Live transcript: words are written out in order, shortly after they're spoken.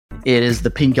It is the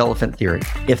pink elephant theory.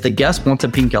 If the guest wants a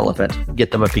pink elephant,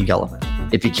 get them a pink elephant.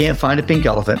 If you can't find a pink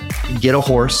elephant, get a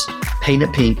horse, paint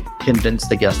it pink, convince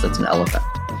the guest it's an elephant.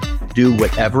 Do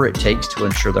whatever it takes to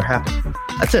ensure they're happy.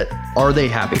 That's it. Are they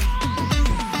happy?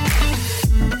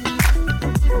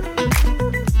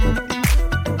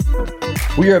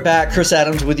 We are back. Chris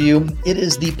Adams with you. It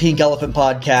is the Pink Elephant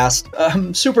Podcast.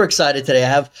 I'm super excited today. I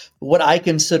have what I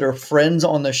consider friends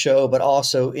on the show, but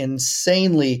also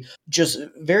insanely just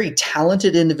very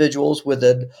talented individuals with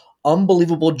an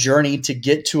unbelievable journey to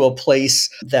get to a place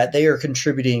that they are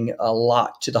contributing a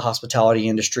lot to the hospitality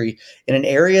industry in an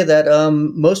area that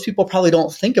most people probably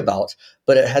don't think about,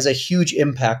 but it has a huge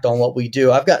impact on what we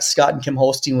do. I've got Scott and Kim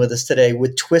Holstein with us today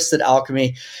with Twisted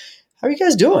Alchemy. How are you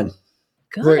guys doing?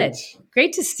 Good.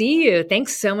 Great to see you.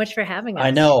 Thanks so much for having us.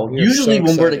 I know. Usually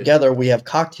when we're together, we have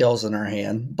cocktails in our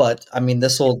hand, but I mean,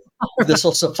 this will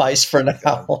suffice for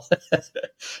now.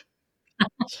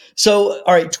 So,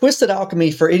 all right, Twisted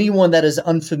Alchemy, for anyone that is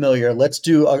unfamiliar, let's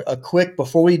do a quick,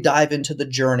 before we dive into the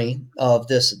journey of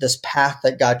this path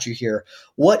that got you here.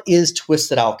 What is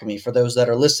Twisted Alchemy for those that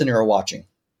are listening or watching?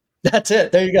 That's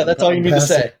it. There you go. That's all you need to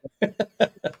say.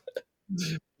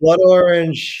 Blood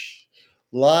orange,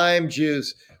 lime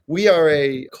juice. We are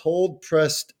a cold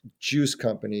pressed juice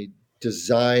company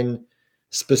designed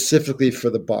specifically for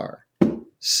the bar.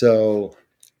 So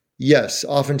yes,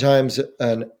 oftentimes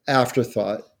an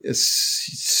afterthought.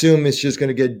 Assume it's just going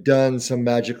to get done some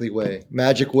magic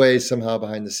way somehow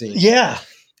behind the scenes. Yeah.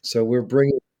 So we're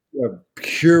bringing a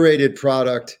curated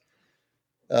product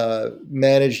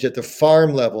managed at the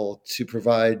farm level to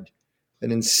provide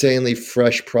an insanely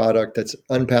fresh product that's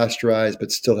unpasteurized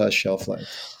but still has shelf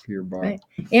life for your bar. Right.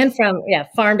 And from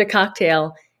farm to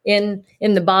cocktail in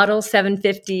the bottle,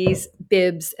 750s,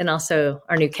 bibs, and also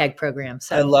our new keg program.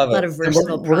 So I love it. A lot of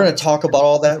versatile we're going to talk about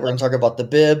all that. We're going to talk about the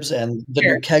bibs and the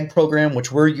new keg program,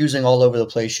 which we're using all over the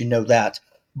place. You know that.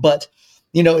 But,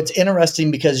 it's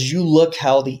interesting because you look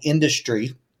how the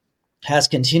industry has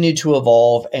continued to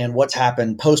evolve and what's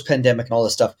happened post-pandemic and all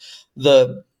this stuff.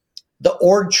 The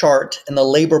org chart and the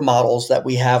labor models that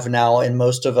we have now in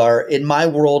my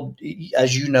world,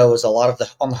 as you know, is a lot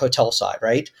of on the hotel side,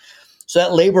 right? So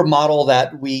that labor model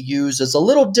that we use is a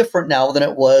little different now than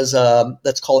it was,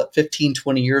 let's call it 15,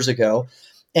 20 years ago.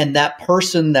 And that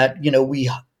person that,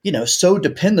 we, so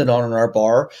dependent on in our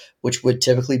bar, which would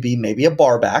typically be maybe a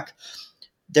bar back,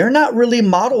 they're not really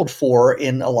modeled for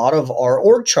in a lot of our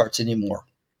org charts anymore.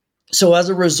 So as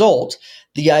a result,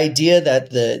 the idea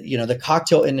that the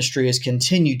cocktail industry has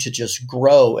continued to just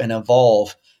grow and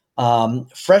evolve.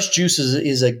 Fresh juice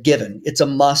is a given. It's a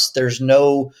must. There's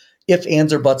no ifs,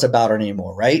 ands, or buts about it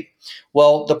anymore, right?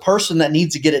 Well, the person that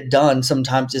needs to get it done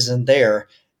sometimes isn't there,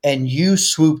 and you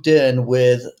swooped in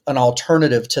with an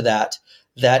alternative to that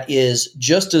is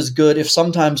just as good, if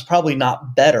sometimes probably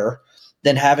not better,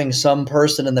 than having some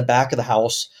person in the back of the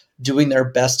house doing their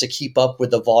best to keep up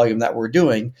with the volume that we're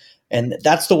doing. And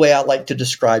that's the way I like to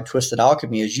describe Twisted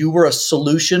Alchemy, is you were a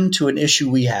solution to an issue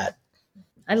we had.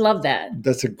 I love that.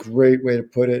 That's a great way to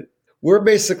put it. We're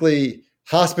basically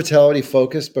hospitality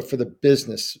focused, but for the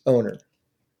business owner,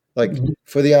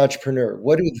 for the entrepreneur.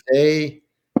 What do they,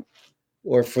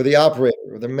 or for the operator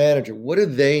or the manager, what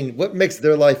makes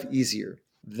their life easier?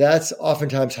 That's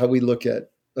oftentimes how we look at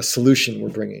a solution we're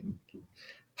bringing.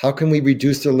 How can we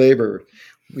reduce their labor?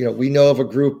 We know of a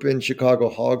group in Chicago,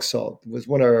 Hog Salt. It was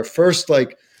one of our first,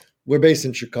 we're based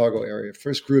in Chicago area,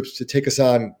 first groups to take us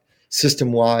on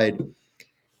system wide.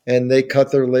 And they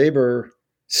cut their labor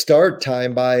start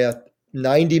time by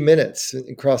 90 minutes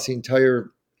across the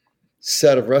entire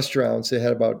set of restaurants. They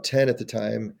had about 10 at the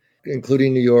time,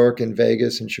 including New York and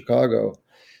Vegas and Chicago,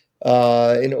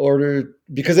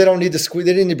 because they don't need to squeeze.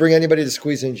 They didn't need to bring anybody to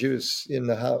squeeze in juice in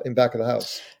back of the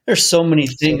house. There's so many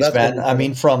things, man. I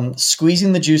mean, from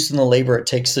squeezing the juice and the labor it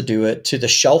takes to do it, to the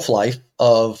shelf life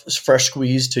of fresh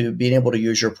squeeze, to being able to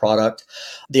use your product.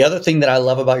 The other thing that I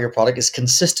love about your product is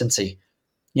consistency.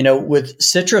 With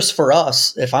citrus for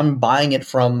us, if I'm buying it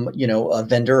from, a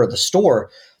vendor or the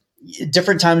store,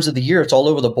 different times of the year, it's all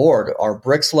over the board. Our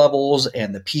Brix levels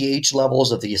and the pH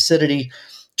levels of the acidity,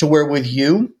 to where with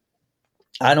you,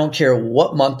 I don't care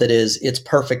what month it is, it's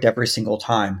perfect every single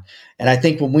time. And I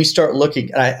think when we start looking,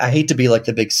 I hate to be like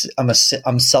the big,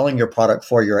 I'm selling your product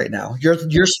for you right now. You're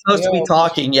supposed to be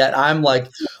talking, yet I'm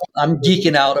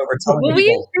geeking out over telling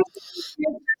people.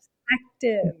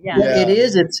 Yeah. Well, it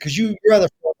is. It's because you're on the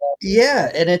front line.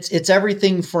 Yeah, and it's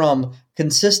everything from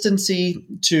consistency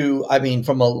to,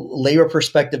 from a labor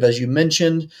perspective, as you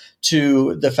mentioned,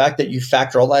 to the fact that you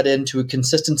factor all that into a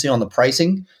consistency on the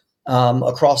pricing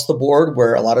across the board,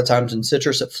 where a lot of times in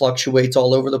citrus it fluctuates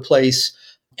all over the place.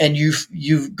 and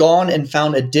you've gone and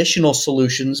found additional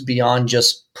solutions beyond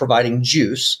just providing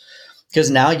juice, because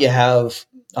now you have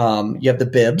the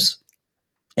bibs,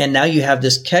 and now you have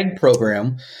this keg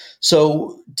program.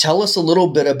 So tell us a little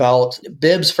bit about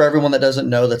bibs for everyone that doesn't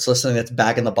know, that's listening, that's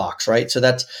bag in the box, right? So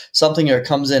that's something that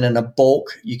comes in a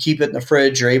bulk. You keep it in the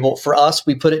fridge. You're able, for us,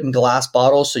 we put it in glass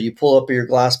bottles. So you pull up your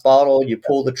glass bottle, you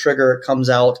pull the trigger, it comes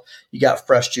out, you got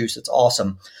fresh juice. It's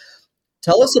awesome.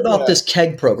 Tell us about this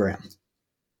keg program.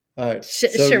 All right.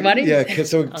 Sure. Why don't you? Yeah.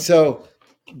 So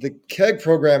the keg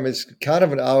program is kind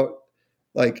of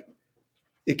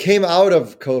it came out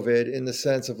of COVID in the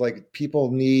sense of like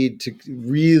people need to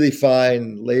really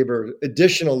find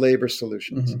additional labor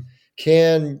solutions.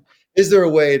 Mm-hmm. Is there a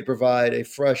way to provide a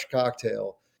fresh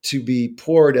cocktail to be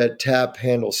poured at tap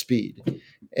handle speed?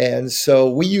 And so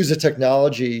we use a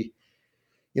technology,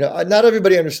 not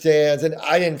everybody understands, and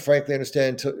I didn't frankly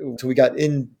understand until we got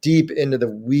deep into the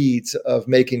weeds of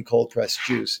making cold pressed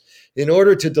juice. In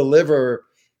order to deliver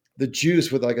the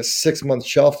juice with like a 6-month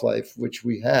shelf life, which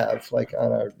we have, like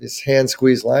on this hand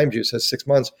squeezed lime juice has 6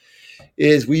 months,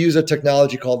 is we use a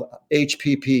technology called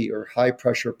HPP, or high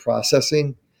pressure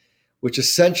processing, which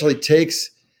essentially takes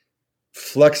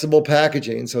flexible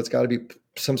packaging, so it's got to be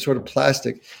some sort of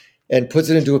plastic, and puts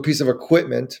it into a piece of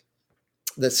equipment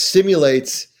that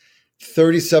simulates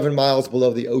 37 miles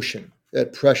below the ocean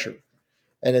at pressure.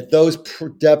 And at those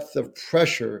depth of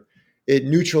pressure, it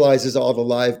neutralizes all the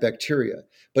live bacteria,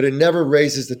 but it never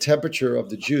raises the temperature of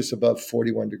the juice above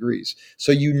 41 degrees.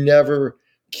 So you never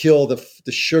kill the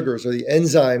sugars or the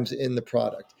enzymes in the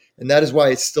product. And that is why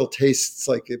it still tastes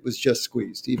like it was just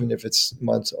squeezed, even if it's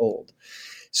months old.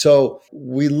 So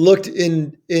we looked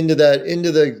into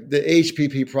the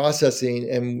HPP processing,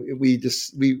 and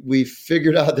we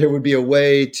figured out there would be a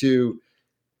way to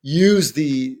use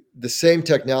the same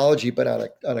technology, but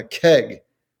on a keg,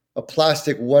 a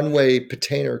plastic one-way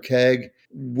container keg,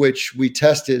 which we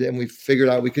tested, and we figured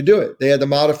out we could do it. They had to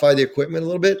modify the equipment a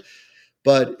little bit,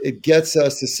 but it gets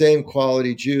us the same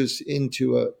quality juice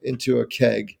into a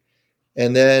keg.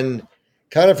 And then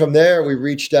kind of from there, we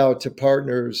reached out to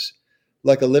partners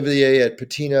like Olivier at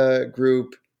Patina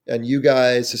Group and you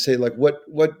guys to say, like, what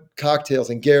cocktails,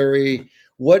 and Gary,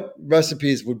 what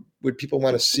recipes would people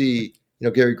want to see?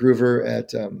 Gary Groover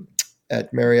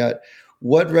at Marriott,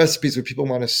 what recipes would people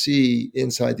want to see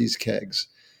inside these kegs?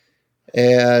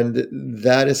 And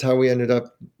that is how we ended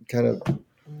up kind of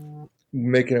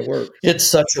making it work. It's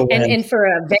such a win. And for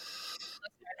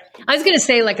I was going to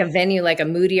say like a venue, like a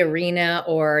Moody Arena,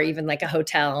 or even like a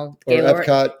hotel, or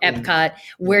Epcot,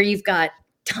 where you've got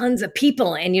tons of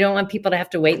people and you don't want people to have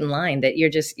to wait in line, that you're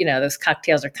just, those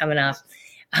cocktails are coming off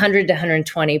 100 to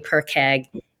 120 per keg,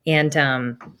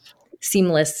 and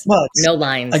seamless, no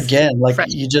lines. Again, like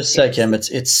you just said, Kim,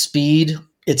 it's speed,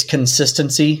 it's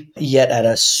consistency, yet at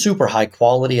a super high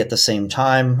quality at the same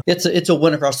time. It's a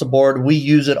win across the board. We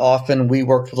use it often. We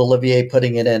worked with Olivier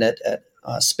putting it in at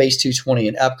Space 220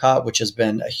 in Epcot, which has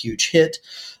been a huge hit.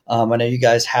 I know you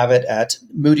guys have it at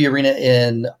Moody Arena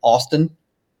in Austin.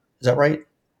 Is that right?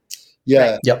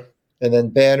 Yeah. Right. Yep. And then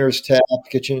Banner's Tap,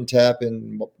 Kitchen and Tap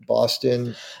in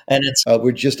Boston. And it's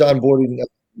we're just onboarding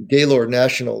Gaylord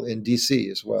National in DC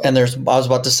as well. And I was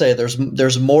about to say,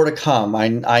 there's more to come.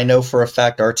 I know for a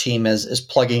fact our team is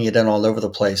plugging it in all over the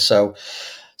place. So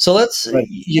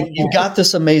you've got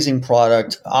this amazing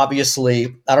product.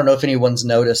 Obviously, I don't know if anyone's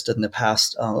noticed in the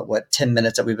past 10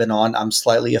 minutes that we've been on, I'm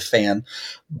slightly a fan,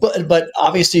 but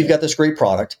obviously you've got this great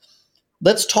product.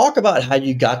 Let's talk about how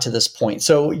you got to this point.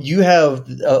 So you have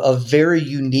a very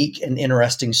unique and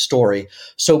interesting story.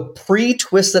 So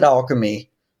pre-Twisted Alchemy,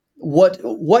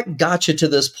 what got you to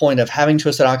this point of having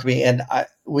Twisted Alchemy? And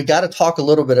we got to talk a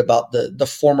little bit about the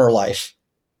former life.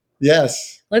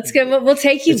 Yes. Let's go. We'll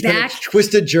take you back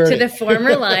twisted journey to the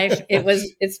former life.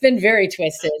 It's been very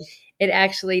twisted. It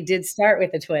actually did start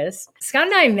with a twist. Scott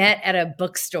and I met at a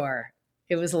bookstore.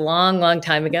 It was a long, long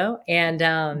time ago. And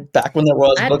back when there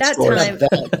was at bookstores. That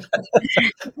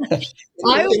time,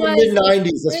 I was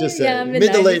mid-90s, let's just say. Yeah,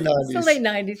 mid to late 90s. The late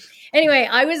 90s. Anyway,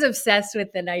 I was obsessed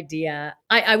with an idea.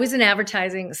 I was in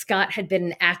advertising. Scott had been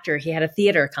an actor. He had a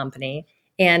theater company.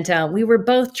 And we were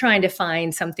both trying to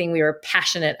find something we were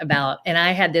passionate about. And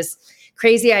I had this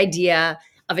crazy idea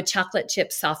of a chocolate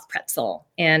chip soft pretzel.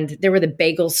 And there were the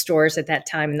bagel stores at that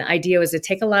time. And the idea was to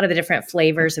take a lot of the different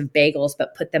flavors of bagels,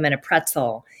 but put them in a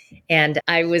pretzel. And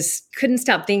I couldn't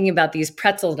stop thinking about these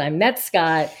pretzels. And I met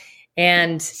Scott.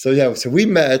 And so we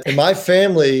met. And my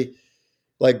family,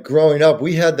 like growing up,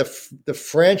 we had the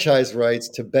franchise rights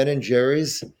to Ben and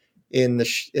Jerry's in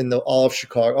all of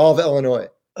Chicago, all of Illinois.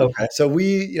 Okay. So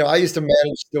I used to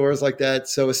manage stores like that.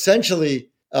 So essentially,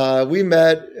 we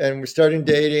met and we're starting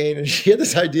dating, and she had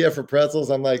this idea for pretzels.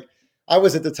 I'm like, I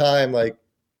was at the time like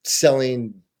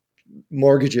selling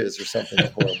mortgages or something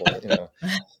horrible,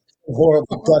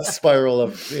 horrible death spiral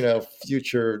of,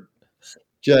 future,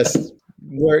 just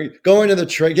going to the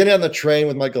train, getting on the train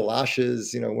with my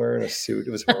galoshes, wearing a suit.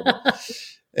 It was horrible.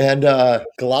 And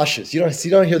galoshes, you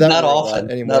don't hear that not word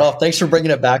often anymore. Not often. Thanks for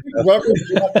bringing it back.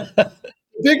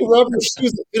 Big rubber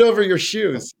shoes that fit over your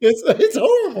shoes. It's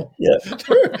horrible. Yeah,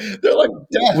 they're like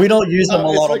death. We don't use them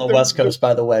a lot like on the West Coast,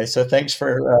 by the way. So thanks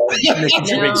for making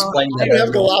sure we explain that. I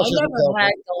have galoshes. I've never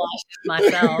had galoshes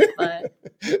myself, but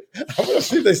I'm gonna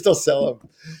see if they still sell them.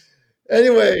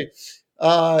 Anyway,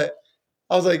 I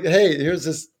was like, hey, here's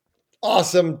this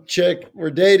awesome chick. We're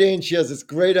dating. She has this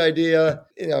great idea.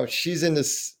 She's in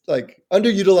this like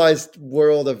underutilized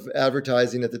world of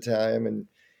advertising at the time,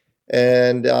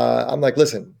 and I'm like,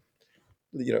 listen,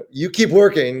 you keep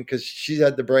working, because she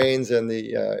had the brains and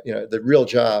the real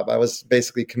job. I was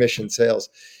basically commission sales,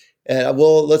 and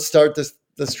let's start this.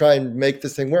 Let's try and make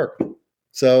this thing work.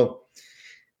 So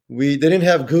they didn't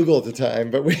have Google at the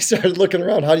time, but we started looking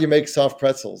around. How do you make soft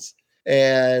pretzels?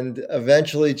 And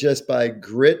eventually, just by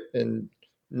grit and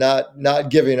not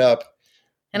giving up,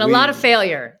 and a lot of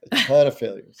failure, a ton of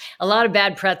failures, a lot of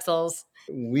bad pretzels.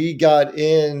 We got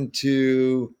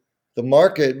into the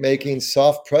market making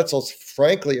soft pretzels,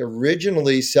 frankly,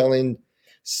 originally selling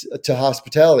to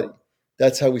hospitality.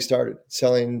 That's how we started,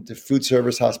 selling to food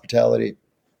service, hospitality,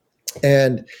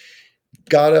 and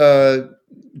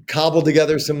cobbled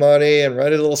together some money and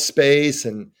rented a little space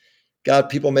and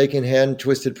got people making hand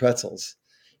twisted pretzels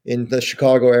in the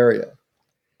Chicago area.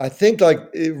 I think like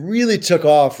it really took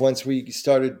off once we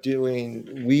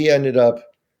ended up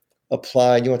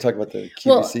applying. You want to talk about the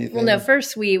QVC thing? Well, no,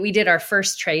 first we did our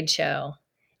first trade show,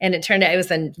 and it turned out it was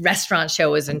a restaurant show.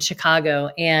 It was in Chicago,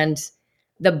 and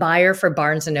the buyer for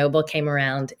Barnes & Noble came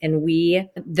around, and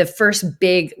the first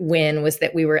big win was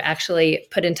that we were actually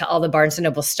put into all the Barnes &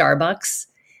 Noble Starbucks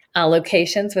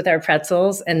locations with our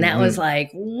pretzels. And that was like,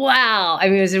 wow. I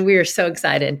mean, we were so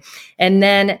excited. And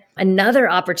then another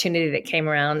opportunity that came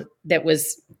around that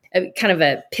was kind of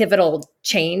a pivotal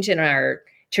change in our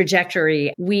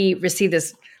trajectory. We received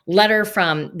this letter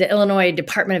from the Illinois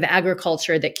Department of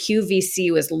Agriculture that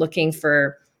QVC was looking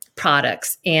for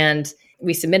products, and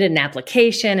we submitted an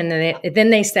application, and then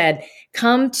they said,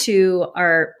 come to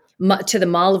the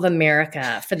Mall of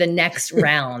America for the next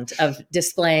round of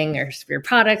displaying your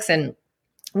products. And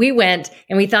we went,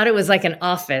 and we thought it was like an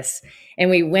office, and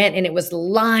we went, and it was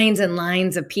lines and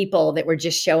lines of people that were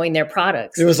just showing their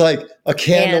products. It was like a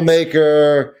candle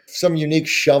maker, some unique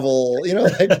shovel,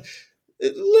 like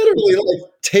literally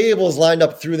like tables lined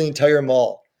up through the entire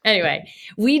mall. Anyway,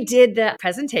 we did the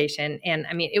presentation, and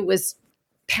I mean, it was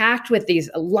packed with these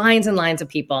lines and lines of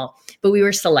people, but we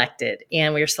were selected,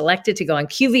 to go on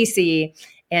QVC,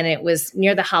 and it was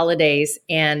near the holidays,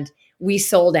 and we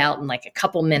sold out in like a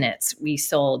couple minutes. We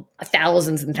sold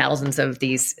thousands and thousands of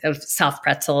these soft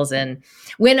pretzels, and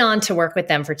went on to work with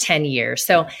them for 10 years.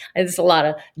 So it's a lot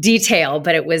of detail,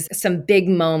 but it was some big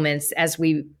moments as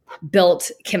we built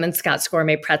Kim and Scott's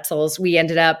Gourmet Pretzels. We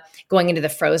ended up going into the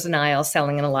frozen aisle,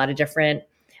 selling in a lot of different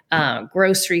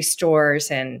grocery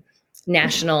stores and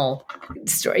national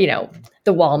store,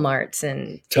 the Walmarts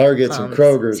and Targets and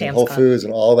Kroger's and Whole Foods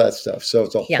and all that stuff. So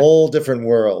it's a whole different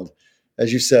world,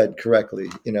 as you said correctly.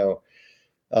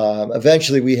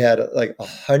 Eventually we had like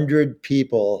 100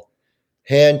 people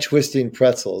hand twisting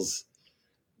pretzels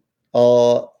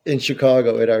all in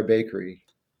Chicago at our bakery,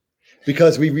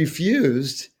 because we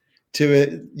refused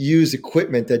to use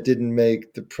equipment that didn't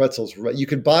make the pretzels right. You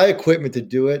could buy equipment to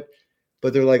do it,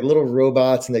 but they're like little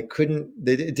robots, and it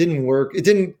didn't work. It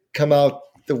didn't come out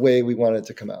the way we wanted it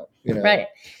to come out. Right.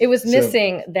 It was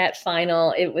missing that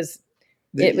final, it was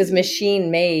machine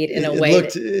made in a way.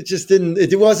 It just didn't,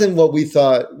 it wasn't what we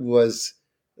thought was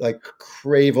like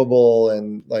craveable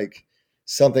and like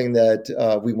something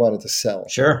that we wanted to sell.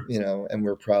 Sure. And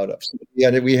we're proud of. So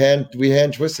we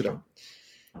hand twisted them,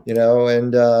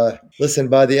 and listen,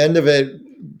 by the end of it,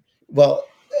 well,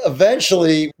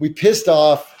 eventually we pissed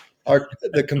off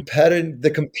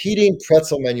the competing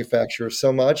pretzel manufacturer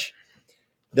so much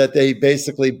that they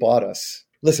basically bought us.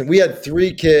 Listen, we had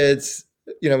 3 kids,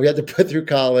 we had to put through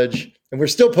college, and we're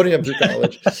still putting them through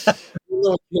college.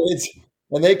 Little kids,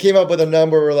 and they came up with a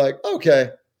number. We're like,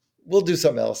 okay, we'll do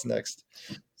something else next.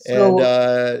 All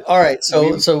right.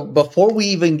 So before we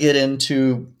even get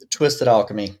into Twisted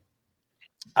Alchemy,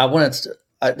 there's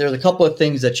a couple of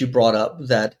things that you brought up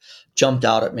that jumped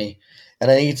out at me. And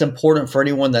I think it's important for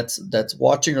anyone that's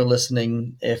watching or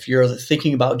listening, if you're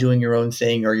thinking about doing your own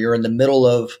thing, or you're in the middle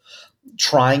of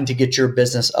trying to get your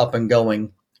business up and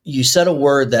going, you said a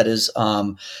word that is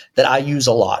that I use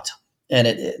a lot,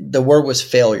 and the word was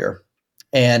failure.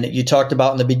 And you talked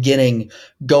about in the beginning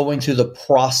going through the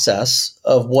process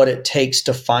of what it takes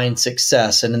to find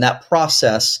success, and in that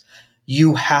process,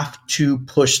 you have to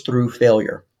push through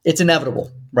failure. It's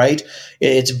inevitable, right?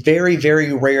 It's very,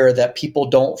 very rare that people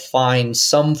don't find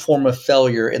some form of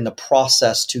failure in the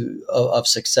process of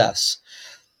success.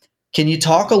 Can you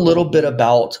talk a little bit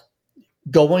about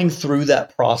going through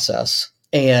that process?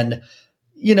 And,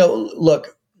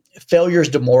 look, failure is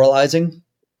demoralizing.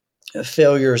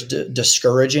 Failure is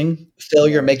discouraging.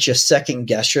 Failure makes you second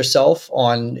guess yourself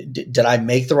on, did I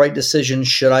make the right decision?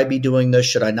 Should I be doing this?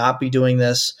 Should I not be doing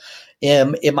this?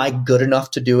 Am I good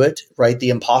enough to do it? Right? The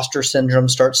imposter syndrome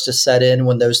starts to set in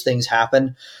when those things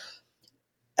happen.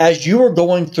 As you were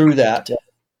going through that,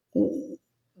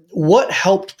 what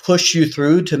helped push you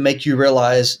through to make you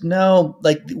realize, no,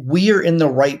 like we are in the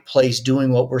right place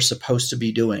doing what we're supposed to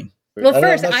be doing? Well,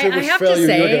 first, I have to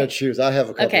say, you're going to choose. I have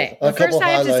a couple. Okay. Well, first, I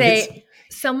have to say,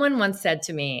 someone once said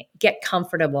to me, get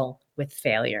comfortable with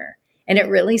failure. And it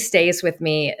really stays with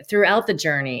me throughout the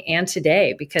journey and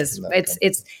today, because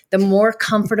it's the more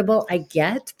comfortable I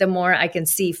get, the more I can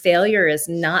see failure is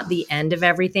not the end of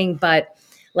everything, but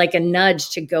like a nudge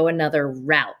to go another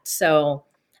route. So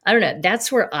I don't know.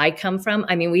 That's where I come from.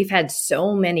 I mean, we've had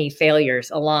so many failures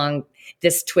along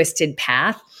this twisted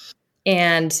path,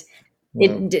 and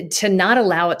to not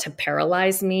allow it to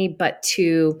paralyze me, but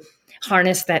to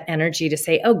harness that energy to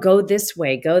say, oh, go this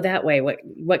way, go that way.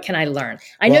 What can I learn?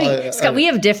 I know, Scott, we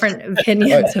have different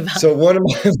opinions about. So one of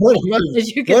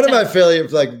my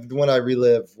failures, like the one I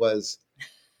relive, was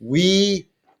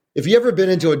if you ever been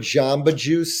into a Jamba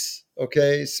Juice,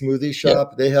 smoothie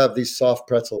shop, they have these soft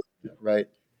pretzels, right?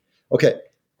 Okay.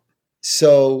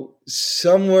 So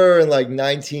somewhere in like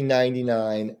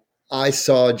 1999, I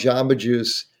saw Jamba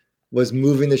Juice was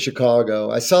moving to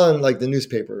Chicago. I saw in like the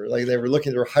newspaper, like they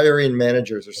were hiring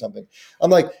managers or something. I'm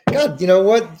like, God, you know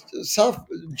what? A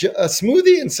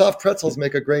smoothie and soft pretzels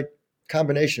make a great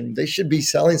combination. They should be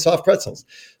selling soft pretzels.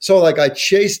 So like I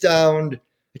chased down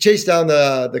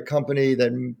the company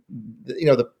that,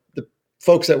 the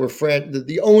folks that were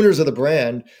the owners of the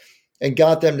brand, and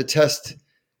got them to test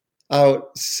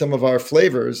out some of our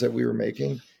flavors that we were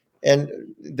making. And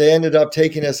they ended up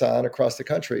taking us on across the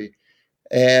country.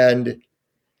 And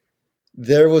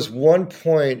there was one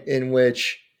point in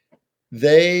which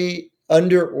they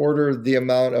under-ordered the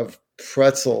amount of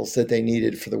pretzels that they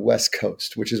needed for the West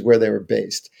Coast, which is where they were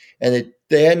based. And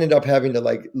they ended up having to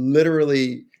like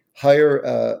literally hire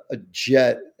a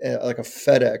jet, like a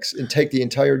FedEx, and take the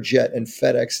entire jet and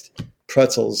FedEx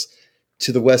pretzels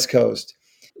to the West Coast.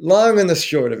 Long and the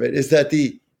short of it is that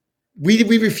we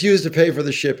refused to pay for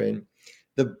the shipping.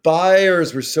 The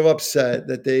buyers were so upset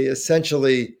that they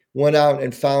essentially went out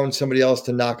and found somebody else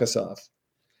to knock us off.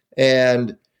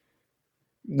 And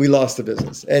we lost the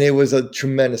business. And it was a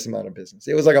tremendous amount of business.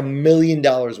 It was like $1 million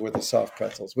worth of soft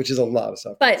pretzels, which is a lot of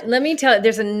soft pretzels. But let me tell you,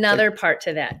 there's another part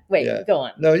to that. Wait, go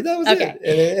on. No, that was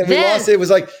it. And we lost it. It was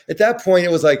like, at that point,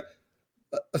 it was like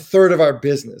a third of our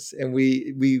business. And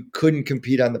we couldn't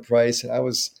compete on the price. And I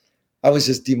was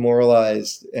just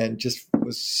demoralized and just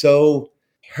was so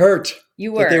hurt.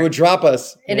 You were. That they would drop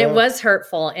us. And it was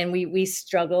hurtful. And we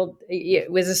struggled.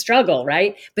 It was a struggle,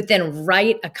 right? But then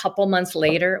a couple months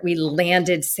later, we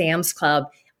landed Sam's Club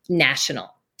National.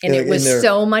 And it was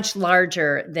so much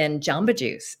larger than Jamba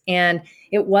Juice. And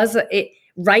it was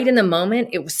right in the moment,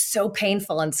 it was so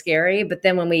painful and scary. But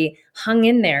then when we hung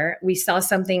in there, we saw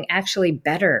something actually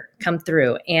better come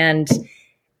through. And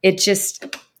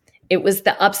it was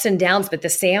the ups and downs, but the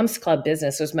Sam's Club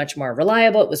business was much more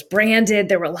reliable. It was branded.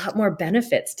 There were a lot more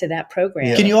benefits to that program.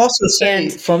 Yeah. Can you also say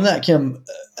from that, Kim,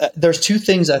 there's two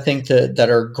things I think that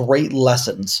are great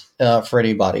lessons for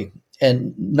anybody.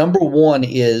 And number one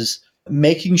is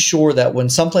making sure that when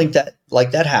something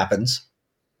like that happens,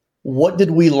 what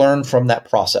did we learn from that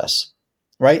process?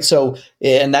 Right. So,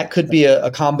 and that could be a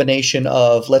combination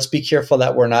of, let's be careful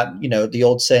that we're not, the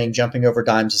old saying, jumping over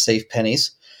dimes to save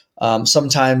pennies.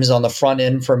 Sometimes on the front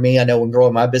end for me, I know when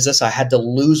growing my business, I had to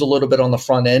lose a little bit on the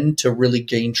front end to really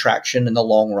gain traction in the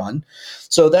long run.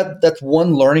 So that's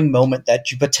one learning moment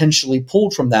that you potentially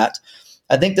pulled from that.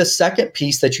 I think the second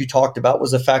piece that you talked about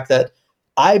was the fact that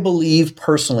I believe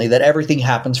personally that everything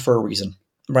happens for a reason,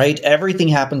 right? Everything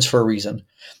happens for a reason,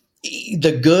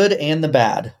 the good and the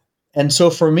bad. And so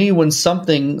for me, when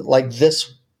something like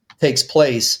this takes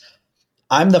place,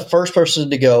 I'm the first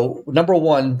person to go, number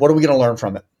one, what are we going to learn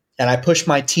from it? And I push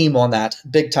my team on that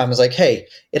big time. It's like, hey,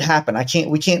 it happened.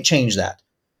 We can't change that.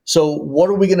 So what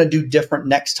are we going to do different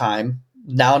next time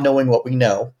now knowing what we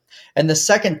know. And the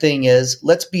second thing is,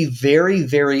 let's be very,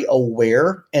 very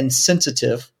aware and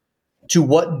sensitive to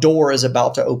what door is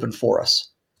about to open for us.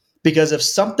 Because if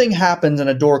something happens and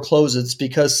a door closes, it's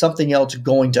because something else is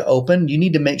going to open. You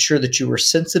need to make sure that you are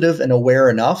sensitive and aware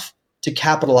enough to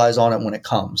capitalize on it when it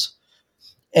comes.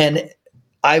 And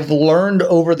I've learned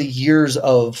over the years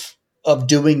of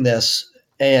doing this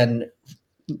and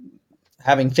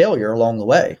having failure along the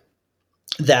way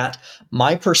that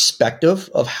my perspective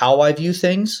of how I view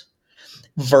things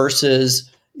versus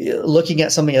looking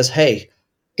at something as, hey,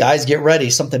 guys, get ready,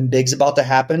 something big's about to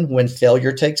happen when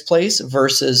failure takes place,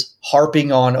 versus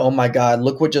harping on, oh my God,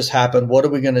 look what just happened. What are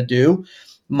we going to do?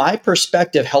 My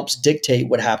perspective helps dictate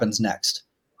what happens next.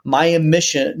 My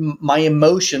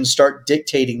emotions start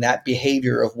dictating that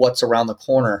behavior of what's around the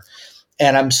corner.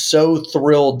 And I'm so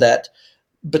thrilled that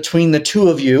between the two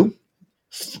of you,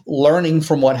 learning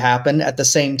from what happened at the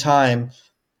same time,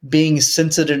 being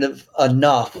sensitive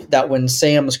enough that when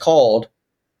Sam's called,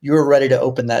 you were ready to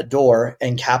open that door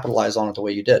and capitalize on it the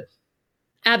way you did.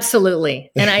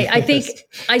 Absolutely. And I think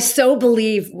I so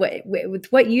believe with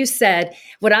what you said,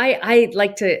 what I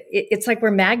like to, it's like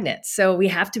we're magnets. So we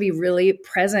have to be really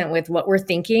present with what we're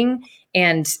thinking,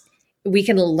 and we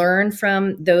can learn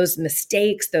from those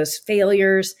mistakes, those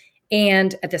failures.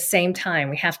 And at the same time,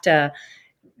 we have to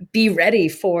be ready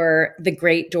for the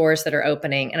great doors that are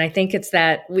opening. And I think it's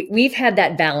that we've had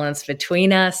that balance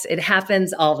between us. It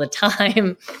happens all the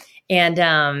time.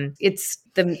 And it's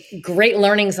the great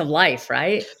learnings of life,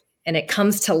 right? And it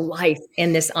comes to life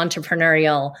in this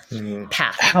entrepreneurial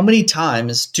path. How many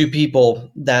times do people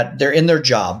that they're in their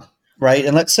job, right?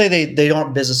 And let's say they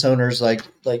aren't business owners like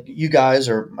you guys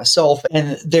or myself,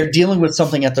 and they're dealing with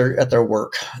something at their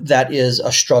work that is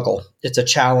a struggle. It's a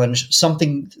challenge,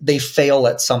 something they fail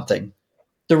at something.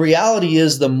 The reality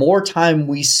is, the more time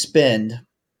we spend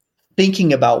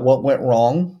thinking about what went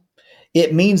wrong,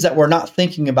 it means that we're not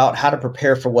thinking about how to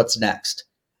prepare for what's next.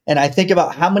 And I think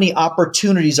about how many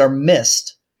opportunities are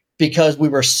missed because we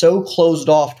were so closed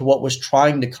off to what was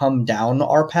trying to come down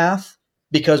our path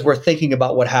because we're thinking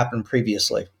about what happened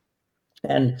previously.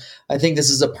 And I think this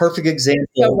is a perfect example.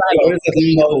 So right.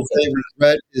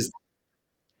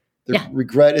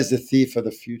 Regret is the thief of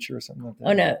the future, or something like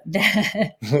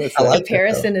that. Oh no,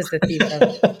 comparison is the thief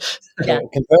of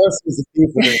comparison is the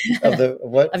thief of the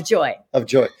what? Of joy. Of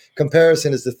joy.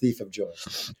 Comparison is the thief of joy.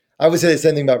 I would say the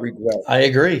same thing about regret. I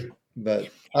agree, but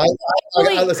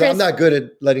listen. I'm not good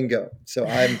at letting go, so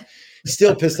I'm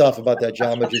still pissed off about that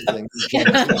geometry thing,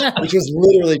 which was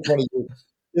literally 20 years.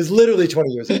 It was literally 20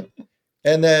 years ago.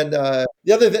 And then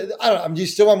the other thing, I don't know, do you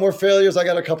still want more failures? I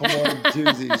got a couple more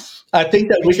doozies. I think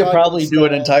that we could probably do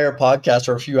an entire podcast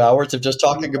or a few hours of just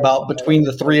talking about, between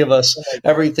the three of us,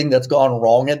 everything that's gone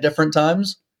wrong at different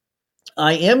times.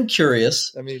 I am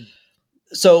curious.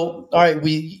 So, all right,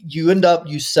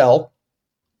 you sell.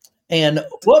 And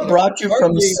what brought you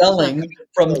from selling,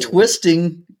 from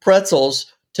twisting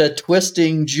pretzels to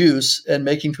twisting juice and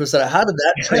making twisted? How did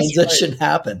that transition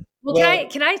happen? Well,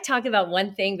 can I talk about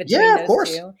one thing between those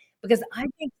two? Because I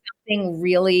think something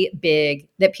really big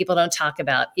that people don't talk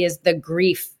about is the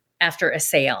grief after a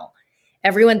sale.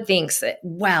 Everyone thinks that,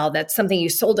 wow, that's something, you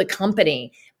sold a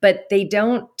company, but they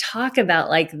don't talk about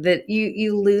like that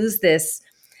you lose this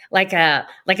like a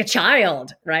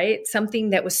child, right?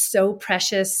 Something that was so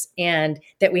precious and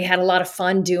that we had a lot of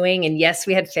fun doing. And yes,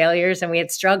 we had failures and we had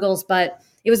struggles, but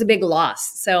it was a big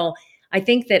loss. So I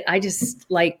think that I just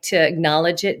like to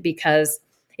acknowledge it because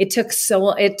it took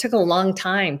a long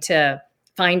time to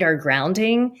find our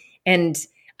grounding. And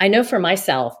I know for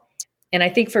myself, and I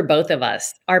think for both of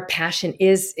us, our passion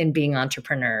is in being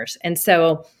entrepreneurs. And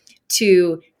so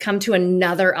to come to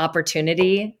another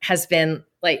opportunity has been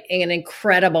like an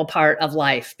incredible part of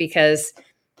life because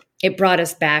it brought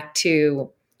us back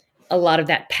to a lot of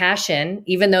that passion,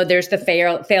 even though there's the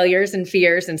failures and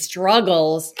fears and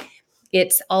struggles.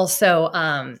 It's also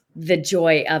the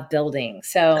joy of building.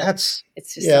 So it's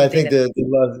just I think the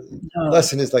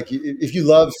lesson is like, if you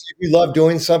love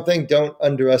doing something, don't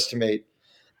underestimate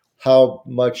how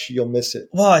much you'll miss it.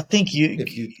 Well, I think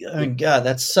God,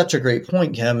 that's such a great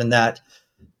point, Kim. In that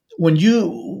when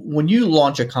you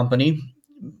launch a company,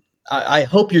 I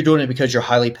hope you're doing it because you're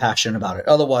highly passionate about it.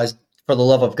 Otherwise, for the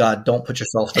love of God, don't put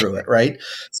yourself through it. Right.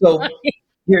 So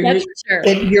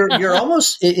you're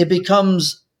almost, it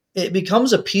becomes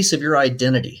a piece of your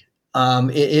identity.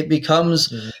 It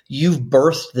becomes, you've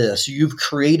birthed this, you've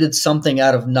created something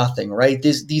out of nothing, right?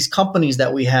 These companies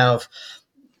that we have,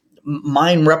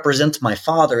 mine represents my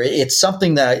father. It's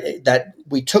something that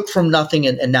we took from nothing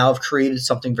and now have created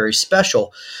something very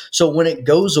special. So when it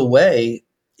goes away,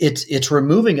 it's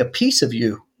removing a piece of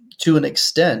you to an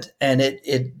extent, and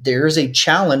there's a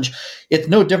challenge. It's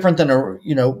no different than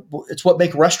it's what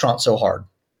makes restaurants so hard,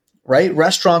 right?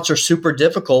 Restaurants are super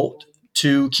difficult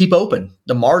to keep open.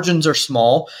 The margins are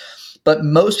small, but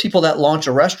most people that launch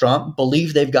a restaurant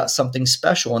believe they've got something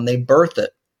special and they birth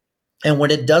it. And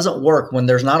when it doesn't work, when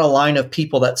there's not a line of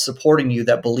people that's supporting you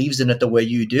that believes in it the way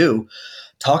you do,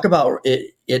 talk about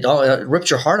it. It rips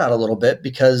your heart out a little bit,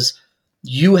 because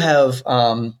you have.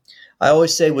 I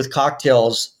always say with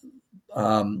cocktails,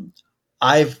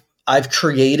 I've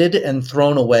created and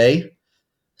thrown away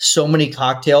so many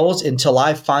cocktails until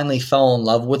I finally fell in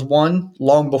love with one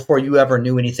long before you ever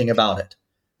knew anything about it.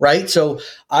 Right. So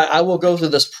I will go through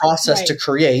this process to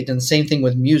create, and same thing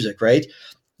with music, right?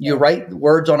 You write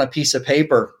words on a piece of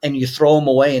paper and you throw them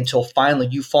away until finally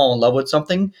you fall in love with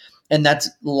something. And that's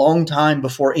a long time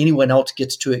before anyone else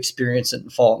gets to experience it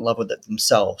and fall in love with it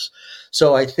themselves.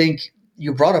 So I think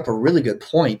you brought up a really good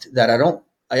point that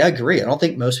I agree. I don't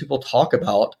think most people talk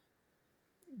about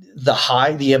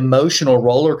the emotional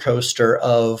roller coaster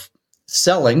of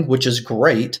selling, which is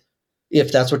great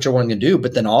if that's what you're wanting to do,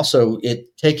 but then also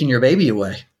it taking your baby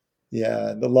away.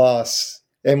 Yeah, the loss.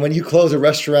 And when you close a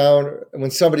restaurant,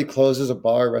 when somebody closes a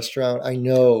bar, restaurant, I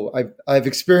know I've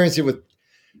experienced it with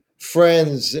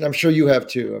friends, and I'm sure you have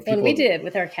too. And we did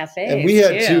with our cafe. And we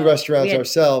had 2 restaurants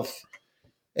ourselves,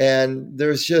 and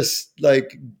there's just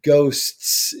like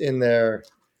ghosts in there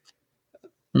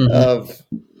of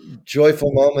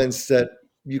joyful moments that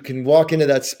you can walk into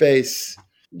that space.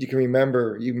 You can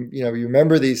remember, you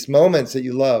remember these moments that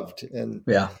you loved, and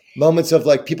moments of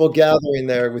like people gathering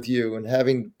there with you and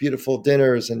having beautiful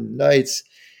dinners and nights.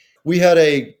 We had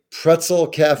a pretzel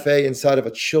cafe inside of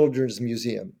a children's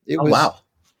museum. It was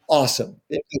awesome.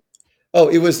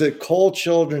 It was the Cole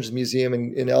Children's Museum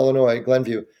in Illinois,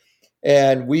 Glenview.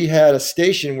 And we had a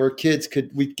station where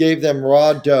we gave them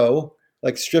raw dough,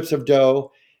 like strips of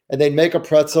dough, and they'd make a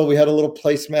pretzel. We had a little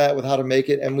placemat with how to make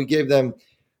it, and we gave them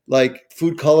like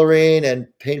food coloring and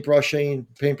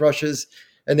paintbrushes,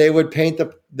 and they would paint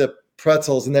the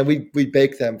pretzels, and then we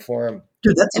bake them for them.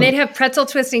 Dude, and they'd have pretzel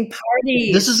twisting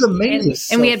parties. This is amazing.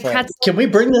 And we had pretzel. Can we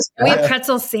bring this back? We had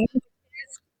pretzel sandwiches.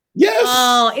 Yes.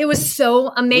 Oh, it was so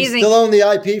amazing. We still own the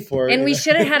IP for it. And we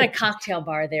should have had a cocktail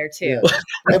bar there too. Yeah.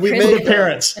 And we made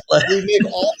parents. We made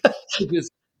all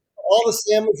the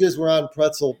sandwiches were on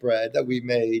pretzel bread that we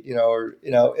made,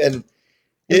 and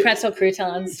pretzel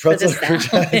croutons.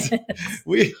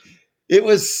 It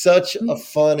was such a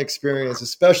fun experience,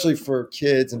 especially for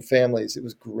kids and families. It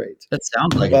was great. That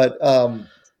sounds like it. All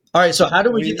right. So how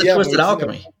do we get the Twisted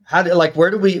Alchemy?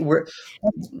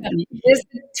 This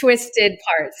twisted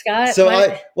part, Scott?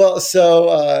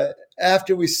 So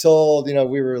after we sold,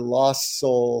 we were lost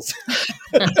souls.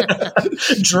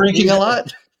 Drinking a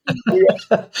lot.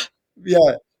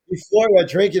 Yeah. Before we were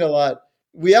drinking a lot.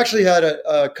 We actually had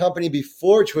a company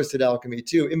before Twisted Alchemy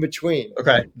too, in between.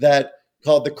 Okay. That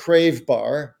called the Crave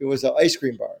Bar. It was an ice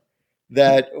cream bar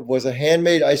that was a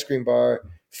handmade ice cream bar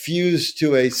fused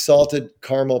to a salted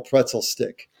caramel pretzel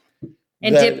stick.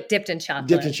 And dipped in chocolate.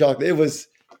 Dipped in chocolate. It was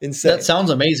insane. That sounds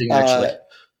amazing, actually.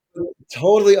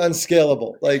 Totally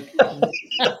unscalable. Especially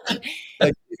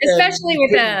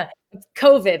with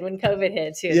COVID, when COVID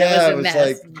hit too. Yeah, that was a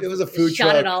mess. It was a food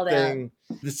Shot truck it all thing.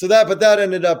 Down. So that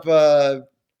ended up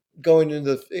going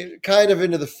into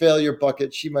the failure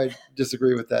bucket. She might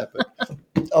disagree with that, but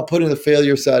I'll put in the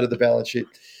failure side of the balance sheet.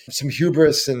 Some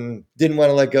hubris and didn't want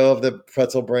to let go of the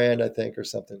pretzel brand, I think, or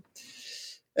something.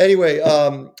 Anyway,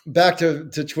 back to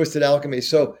Twisted Alchemy.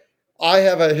 So I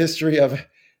have a history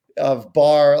of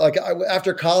bar.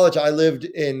 After college, I lived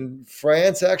in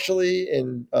France, actually,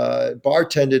 and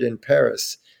bartended in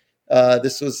Paris.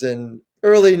 This was in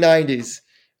early 90s.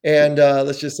 And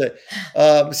let's just say,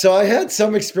 so I had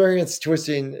some experience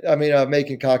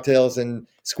making cocktails and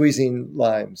squeezing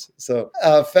limes. So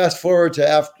fast forward to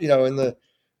after,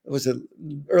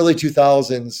 early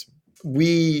 2000s, we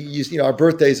used, our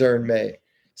birthdays are in May.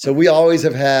 So we always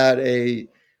have had a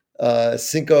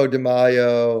Cinco de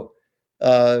Mayo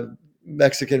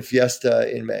Mexican fiesta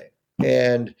in May.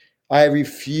 And I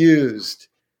refused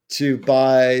to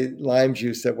buy lime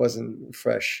juice that wasn't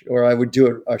fresh, or I would do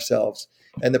it ourselves.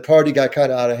 And the party got kind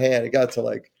of out of hand. It got to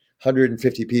like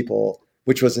 150 people,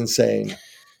 which was insane.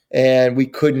 And we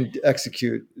couldn't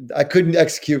execute. I couldn't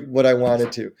execute what I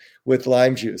wanted to with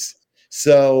lime juice.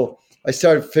 So I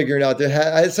started figuring out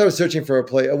I started searching for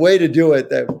a way to do it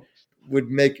that would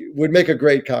make a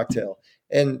great cocktail.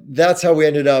 And that's how we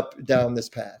ended up down this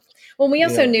path. Well, we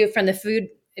also knew from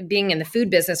being in the food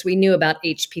business, we knew about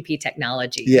HPP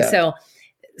technology. Yeah. So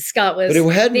Scott was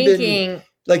thinking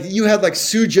like you had like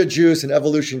Suja juice and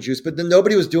Evolution juice, but then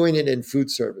nobody was doing it in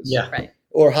food service. Yeah. Right.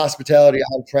 Or hospitality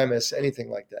on premise, anything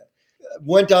like that.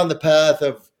 Went down the path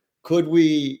of, could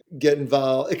we get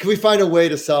involved? Could we find a way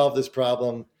to solve this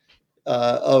problem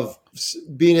of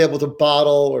being able to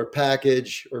bottle or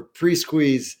package or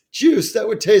pre-squeeze juice that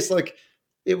would taste like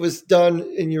it was done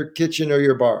in your kitchen or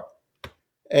your bar?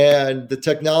 And the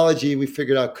technology we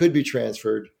figured out could be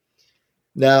transferred.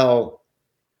 Now,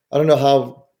 I don't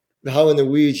know how in the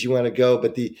weeds you want to go,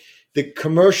 but the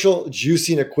commercial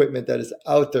juicing equipment that is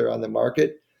out there on the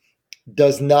market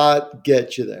does not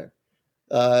get you there,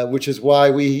 which is why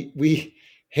we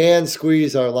hand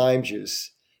squeeze our lime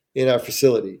juice in our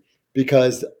facility,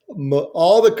 because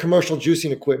all the commercial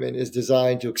juicing equipment is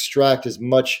designed to extract as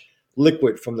much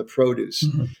liquid from the produce.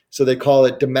 Mm-hmm. So they call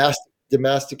it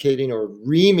domesticating or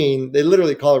reaming. They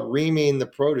literally call it reaming the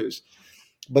produce,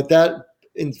 but that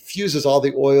infuses all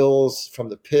the oils from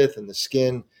the pith and the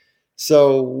skin.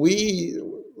 So we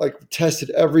like tested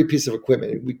every piece of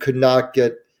equipment. We could not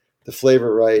get the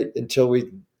flavor right until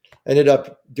we ended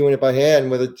up doing it by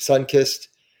hand with a Sunkist,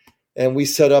 and we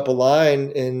set up a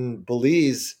line in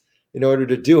Belize in order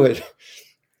to do it.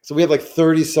 So we have like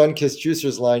 30 Sunkist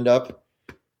juicers lined up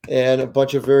and a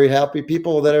bunch of very happy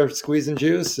people that are squeezing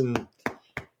juice, and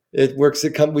it works.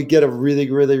 We get a really,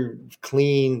 really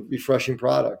clean, refreshing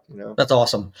product. That's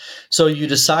awesome. So you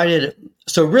decided.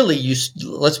 So really,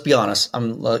 let's be honest.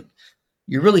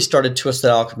 You really started Twisted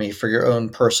Alchemy for your own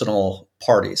personal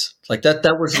parties, like that.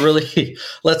 That was really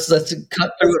let's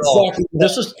cut through it all.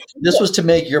 This was to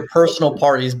make your personal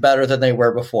parties better than they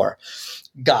were before.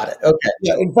 Got it. Okay.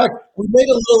 Yeah. In fact, we made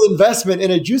a little investment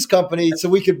in a juice company so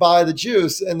we could buy the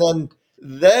juice, and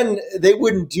then they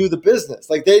wouldn't do the business.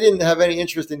 Like they didn't have any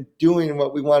interest in doing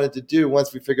what we wanted to do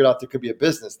once we figured out there could be a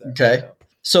business there. Okay.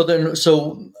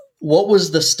 So what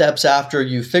was the steps after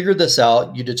you figured this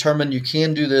out? You determined you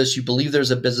can do this. You believe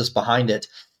there's a business behind it.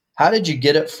 How did you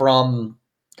get it from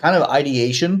kind of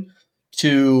ideation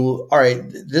to, all right,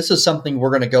 this is something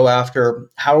we're going to go after.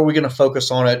 How are we going to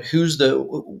focus on it? Who's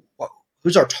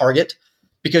our target?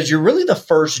 Because you're really the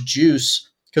first juice.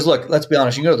 Because look, let's be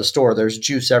honest, you go to the store, there's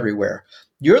juice everywhere.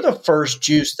 You're the first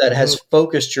juice that has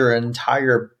focused your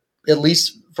entire, at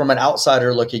least from an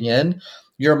outsider looking in,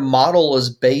 your model is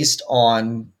based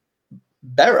on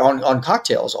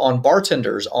cocktails, on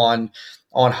bartenders, on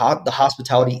the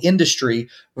hospitality industry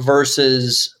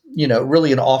versus,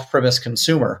 really an off-premise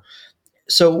consumer.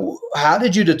 So how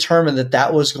did you determine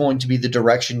that was going to be the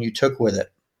direction you took with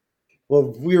it?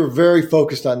 Well, we were very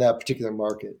focused on that particular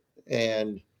market.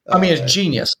 And it's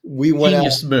genius.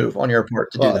 Genius move on your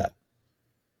part to do that.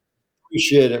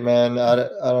 Appreciate it, man. I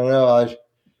don't know.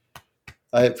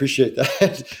 I appreciate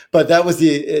that. But that was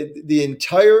the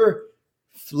entire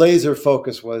laser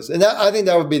focus was, and I think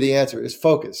that would be the answer, is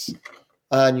focus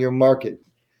on your market.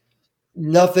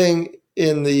 Nothing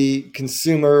in the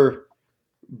consumer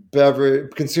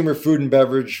food and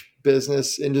beverage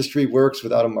business industry works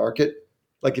without a market.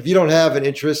 Like if you don't have an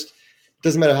interest, it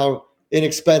doesn't matter how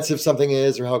inexpensive something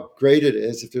is or how great it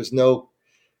is. If there's no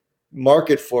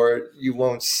market for it, you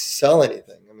won't sell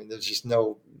anything. I mean, there's just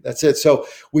that's it. So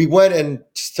we went and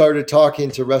started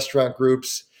talking to restaurant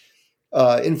groups,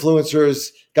 influencers,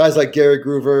 guys like Gary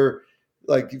Groover,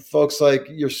 like folks like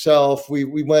yourself.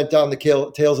 We went down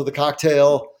the tails of the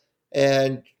cocktail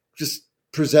and just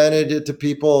presented it to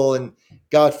people and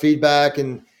got feedback,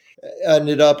 and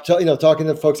ended up talking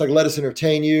to folks like Let Us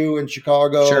Entertain You in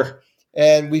Chicago. Sure.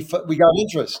 And we got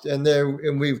interest,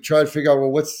 and we tried to figure out,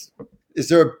 well, is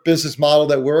there a business model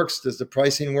that works? Does the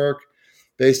pricing work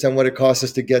based on what it costs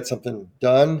us to get something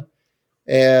done?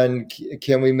 And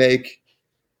can we make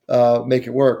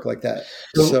it work like that?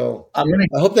 So I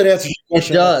hope that answers your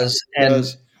question. It does.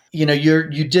 And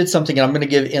you did something, and I'm going to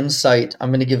give insight. I'm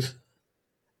going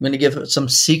to give some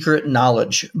secret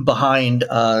knowledge behind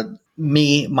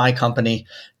my company,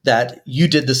 that you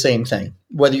did the same thing,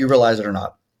 whether you realize it or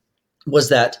not, was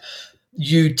that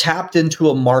you tapped into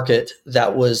a market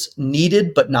that was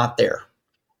needed but not there,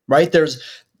 right?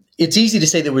 It's easy to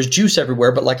say there was juice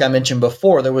everywhere, but like I mentioned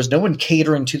before, there was no one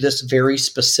catering to this very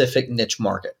specific niche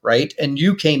market, right? And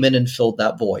you came in and filled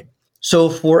that void. So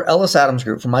for Ellis Adams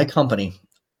Group, for my company,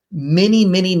 many,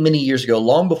 many, many years ago,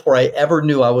 long before I ever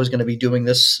knew I was going to be doing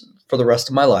this for the rest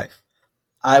of my life,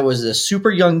 I was a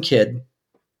super young kid,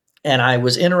 and I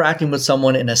was interacting with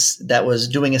someone that was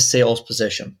doing a sales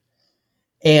position.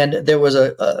 And there was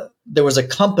a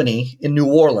company in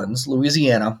New Orleans,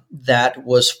 Louisiana, that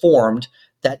was formed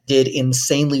that did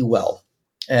insanely well.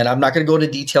 And I'm not going to go into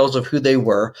details of who they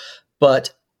were,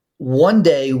 but one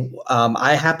day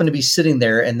I happened to be sitting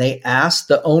there, and they asked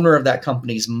the owner of that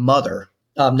company's mother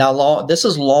This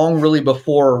is long really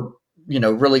before,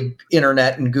 really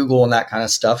internet and Google and that kind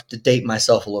of stuff, to date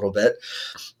myself a little bit.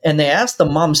 And they asked the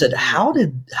mom, said, how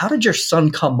did your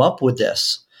son come up with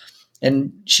this?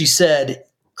 And she said,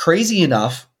 crazy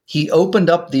enough, he opened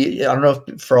up I don't know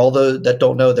if, for all those that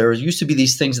don't know, there used to be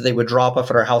these things that they would drop off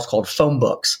at our house called phone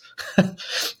books.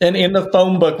 And in the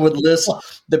phone book would list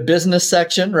the business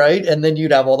section, right? And then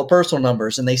you'd have all the personal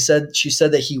numbers. And she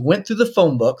said that he went through the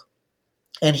phone book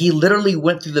and he literally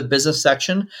went through the business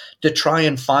section to try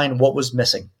and find what was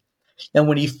missing. And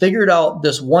when he figured out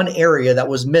this one area that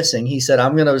was missing, he said,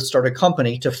 I'm going to start a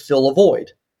company to fill a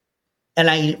void.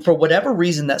 And for whatever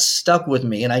reason, that stuck with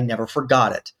me and I never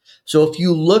forgot it. So if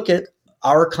you look at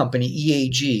our company,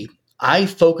 EAG, I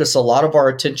focus a lot of our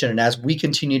attention, and as we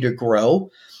continue to grow,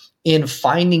 in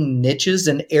finding niches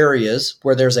and areas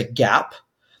where there's a gap,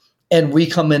 and we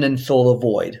come in and fill the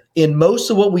void. In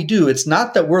most of what we do, it's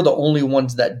not that we're the only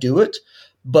ones that do it,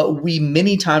 but we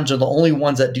many times are the only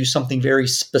ones that do something very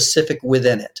specific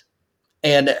within it.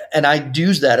 And I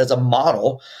use that as a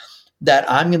model that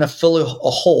I'm going to fill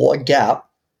a hole, a gap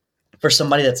for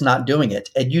somebody that's not doing it.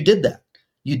 And you did that.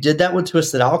 You did that with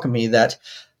Twisted Alchemy, that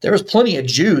there was plenty of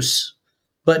juice,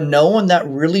 but no one that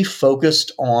really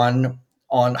focused on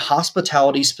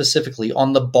hospitality, specifically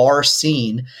on the bar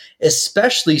scene,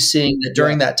 especially seeing that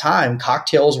during that time,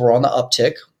 cocktails were on the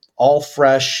uptick, all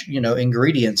fresh,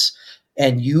 ingredients.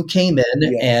 And you came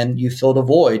in and you filled a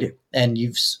void. And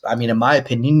in my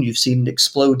opinion, you've seen it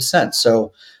explode since.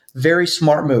 So very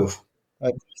smart move. I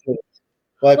appreciate it.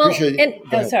 Well, I appreciate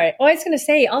it. Sorry. Well, I was going to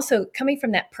say also coming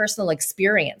from that personal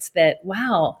experience that,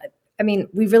 wow,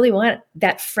 we really want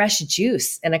that fresh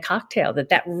juice in a cocktail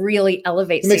that really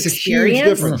elevates the experience. A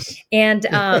huge difference. And,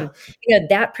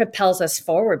 that propels us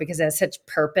forward because it has such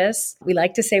purpose. We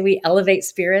like to say we elevate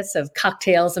spirits of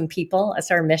cocktails and people. That's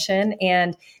our mission.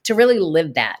 And to really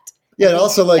live that. Yeah. And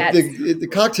also like the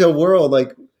cocktail world,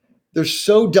 like they're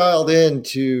so dialed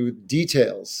into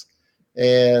details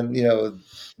and,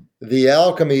 the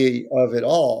alchemy of it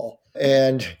all.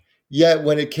 And yet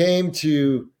when it came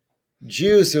to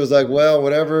juice, it was like, well,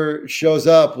 whatever shows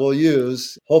up, we'll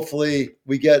use. Hopefully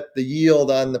we get the yield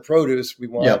on the produce we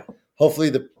want. Yep. Hopefully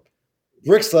the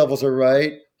Brix levels are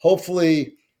right.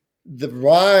 Hopefully the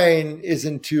rind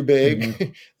isn't too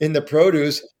big in the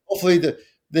produce. Hopefully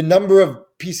the number of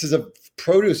pieces of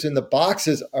produce in the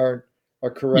boxes are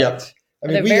correct. Yep.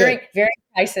 Very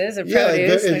prices of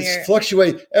produce. It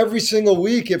fluctuates every single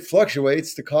week. It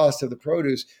fluctuates the cost of the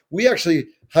produce. We actually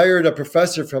hired a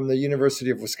professor from the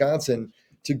University of Wisconsin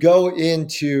to go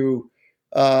into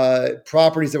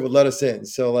properties that would let us in.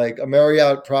 So like a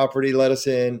Marriott property let us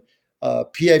in,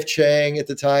 P.F. Chang at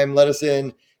the time let us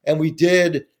in. And we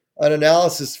did an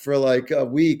analysis for like a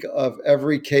week of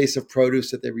every case of produce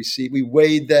that they received. We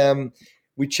weighed them.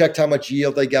 We checked how much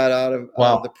yield they got out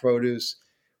of the produce.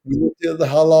 We looked at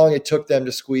how long it took them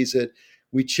to squeeze it.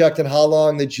 We checked on how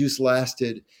long the juice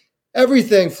lasted.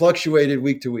 Everything fluctuated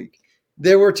week to week.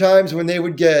 There were times when they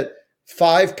would get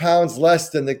 5 pounds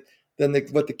less than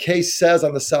what the case says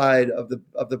on the side of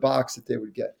the box that they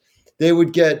would get. They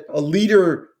would get a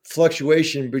liter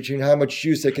fluctuation between how much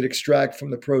juice they could extract from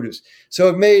the produce. So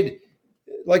it made,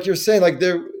 like you're saying, like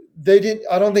they didn't.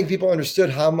 I don't think people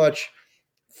understood how much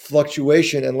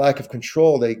fluctuation and lack of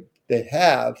control they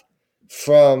have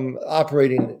from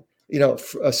operating,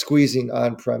 a squeezing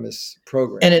on-premise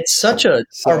program. And it's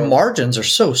our margins are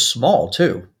so small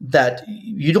too, that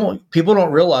people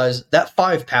don't realize that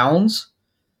 5 pounds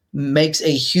makes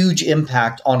a huge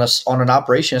impact on an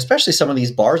operation, especially some of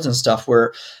these bars and stuff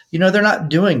where, they're not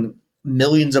doing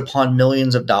millions upon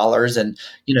millions of dollars. And,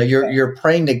 you're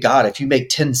praying to God. If you make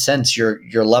 10 cents,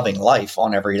 you're loving life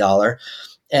on every dollar.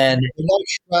 And they're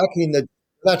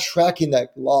not tracking that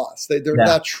loss. They're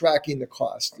not tracking the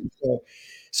cost.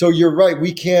 So you're right.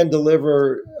 We can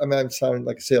deliver. I'm sounding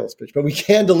like a sales pitch, but we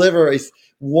can deliver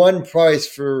one price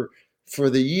for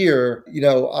the year,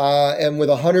 and with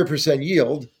 100%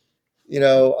 yield,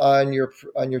 on your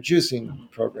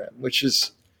juicing program, which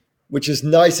is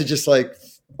nice. To just like,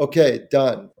 okay,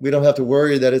 done. We don't have to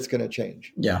worry that it's going to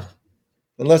change. Yeah.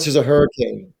 Unless there's a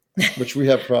hurricane, which we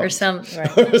have problems.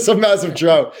 or some massive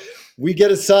drought. We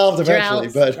get it solved eventually,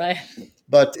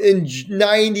 but in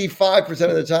 95%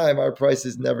 of the time, our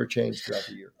prices never change throughout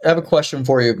the year. I have a question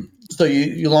for you. So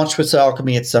you launched Twisted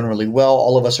Alchemy. It's done really well.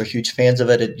 All of us are huge fans of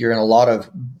it. You're in a lot of,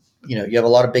 you have a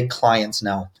lot of big clients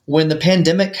now. When the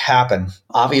pandemic happened,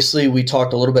 obviously we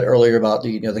talked a little bit earlier about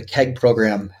the keg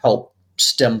program helped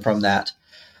stem from that.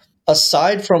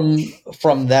 Aside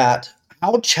from that,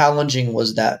 how challenging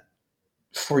was that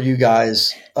for you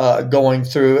guys going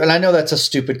through? And I know that's a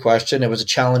stupid question. It was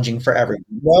challenging for everyone.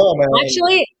 No, man.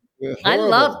 Actually,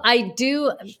 Horrible. I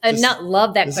do not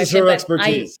love that This question, is her but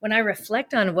expertise. when I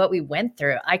reflect on what we went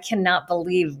through, I cannot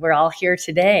believe we're all here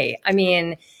today. I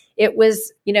mean, it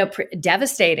was,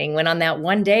 devastating when on that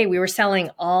one day we were selling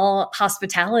all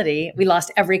hospitality. We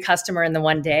lost every customer in the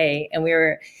one day, and we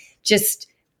were just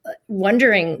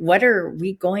wondering, what are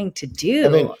we going to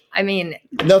do? I mean,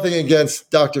 nothing against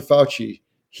Dr. Fauci.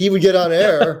 He would get on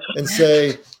air and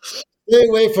say, stay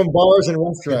away from bars and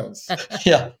restaurants.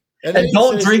 Yeah. And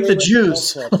don't drink the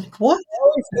juice. Like, what?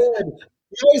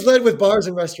 He always led with bars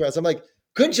and restaurants. I'm like,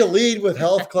 couldn't you lead with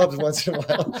health clubs once in a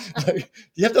while? Like,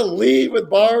 you have to lead with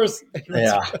bars.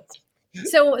 Yeah.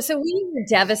 So we were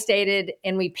devastated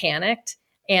and we panicked,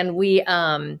 and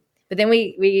but then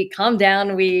we calmed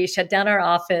down. We shut down our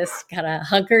office, kind of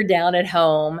hunkered down at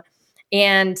home,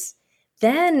 and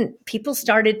then people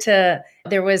started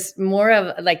there was more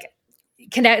of like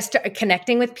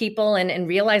connecting with people and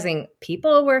realizing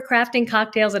people were crafting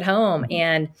cocktails at home,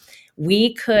 and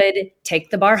we could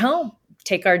take the bar home,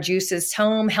 take our juices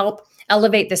home, help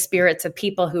elevate the spirits of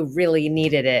people who really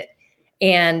needed it.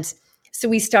 And so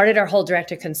we started our whole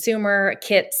direct-to-consumer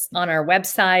kits on our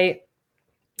website,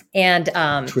 and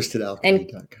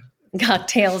twistedalchemy.com.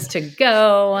 Cocktails to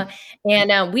go.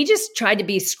 And we just tried to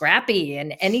be scrappy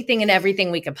and anything and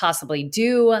everything we could possibly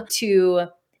do to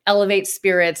elevate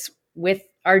spirits with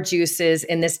our juices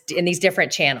in these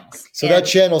different channels. So that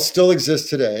channel still exists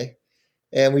today,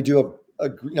 and we do a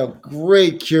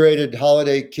great curated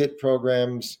holiday kit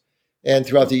programs, and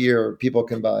throughout the year people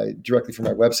can buy directly from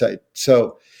our website.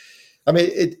 So, I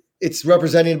mean, it's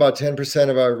representing about 10%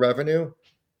 of our revenue,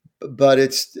 but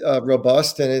it's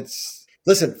robust, and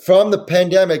listen, from the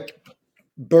pandemic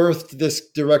birthed this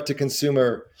direct to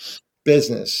consumer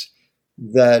business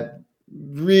that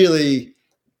really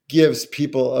gives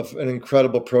people an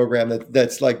incredible program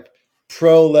that's like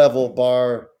pro level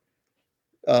bar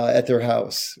at their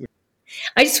house.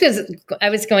 I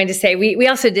was going to say, we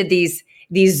also did these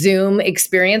Zoom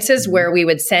experiences where we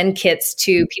would send kits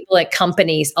to people at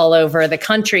companies all over the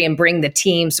country and bring the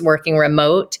teams working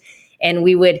remote. And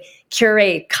we would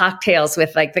curate cocktails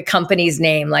with like the company's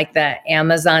name, like the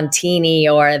Amazon Teeny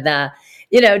or the,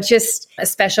 just a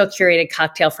special curated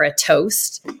cocktail for a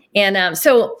toast. And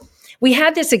so we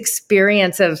had this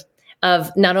experience of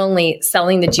not only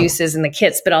selling the juices and the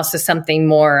kits, but also something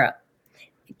more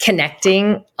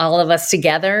connecting all of us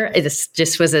together. It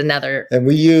just was another. And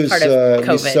we we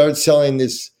started selling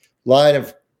this line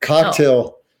of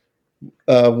cocktail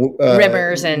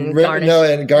rimmers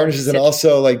and garnishes, and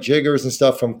also like jiggers and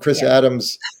stuff from Chris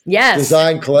Adams'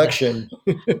 design collection.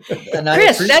 And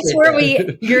Chris, that's where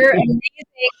your amazing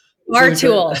bar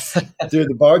tools, dude.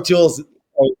 The bar tools,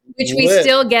 which we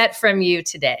still get from you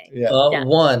today.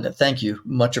 One, thank you,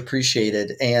 much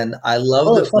appreciated, and I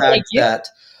love the fact that,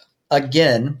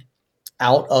 again,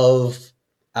 out of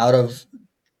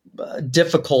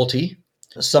difficulty,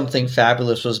 something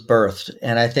fabulous was birthed.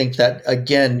 And I think that,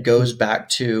 again, goes back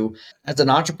to, as an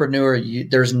entrepreneur,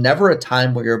 there's never a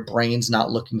time where your brain's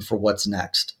not looking for what's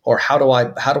next, or how do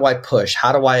I push?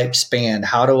 How do I expand?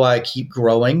 How do I keep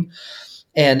growing?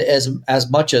 And as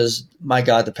much as, my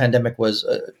God, the pandemic was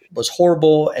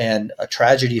horrible and a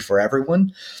tragedy for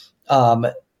everyone,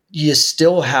 you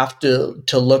still have to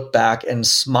look back and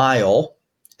smile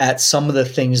at some of the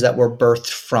things that were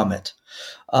birthed from it.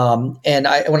 And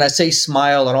when I say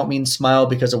smile, I don't mean smile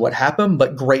because of what happened,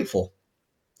 but grateful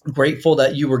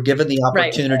that you were given the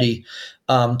opportunity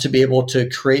to be able to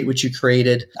create what you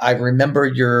created. I remember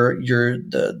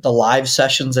the live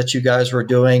sessions that you guys were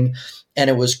doing, and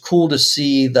it was cool to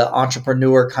see the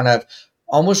entrepreneur kind of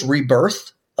almost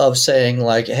rebirth of saying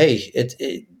like,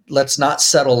 hey, let's not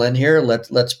settle in here.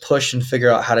 Let's push and figure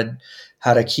out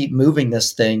how to keep moving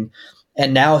this thing.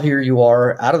 And now here you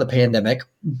are out of the pandemic,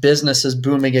 business is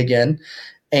booming again.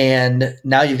 And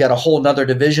now you've got a whole nother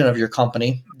division of your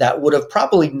company that would have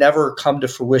probably never come to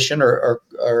fruition or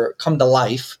come to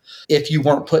life if you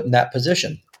weren't put in that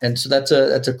position. And so that's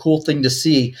a cool thing to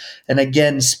see. And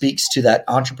again, speaks to that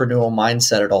entrepreneurial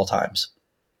mindset at all times.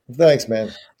 Thanks,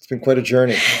 man. It's been quite a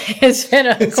journey. It's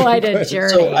been quite a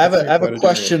journey. So I have a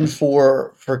question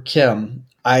for Kim.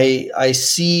 I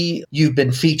see you've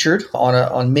been featured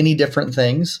on many different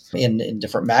things in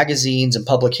different magazines and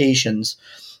publications.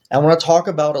 I want to talk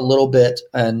about a little bit,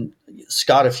 and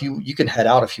Scott, if you can head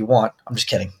out if you want. I'm just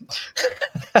kidding.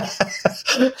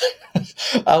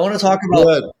 I want to talk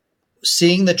about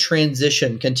seeing the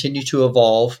transition continue to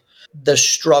evolve, the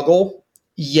struggle,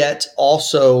 yet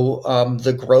also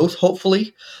the growth,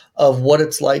 hopefully, of what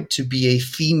it's like to be a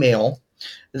female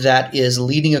that is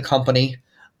leading a company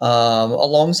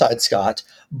alongside Scott,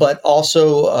 but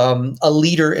also a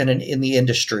leader in the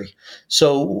industry.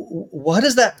 So, what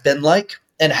has that been like,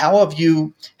 and how have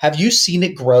you seen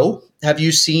it grow? Have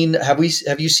you seen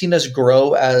us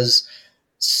grow as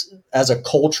a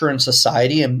culture and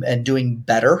society, and doing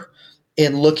better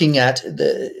in looking at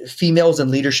the females in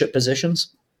leadership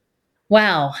positions?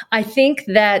 Wow. I think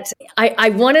that I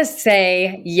want to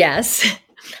say yes.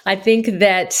 I think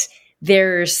that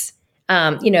there's,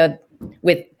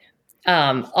 with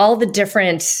all the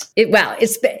different,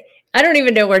 it's been, I don't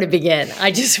even know where to begin.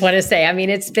 I just want to say, I mean,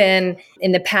 it's been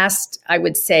in the past, I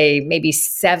would say maybe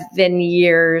 7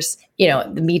 years,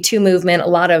 the Me Too movement, a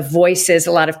lot of voices,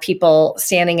 a lot of people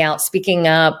standing out, speaking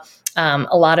up,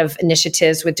 a lot of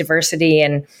initiatives with diversity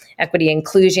and equity,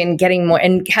 inclusion, getting more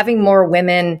and having more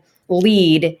women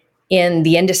lead in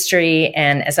the industry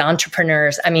and as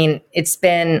entrepreneurs. I mean, it's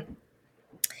been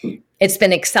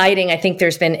exciting. I think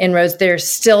there's been inroads. There's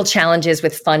still challenges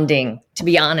with funding, to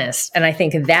be honest. And I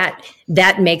think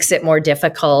that makes it more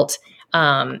difficult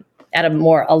at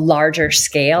a larger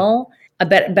scale.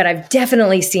 But I've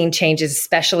definitely seen changes,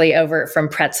 especially over from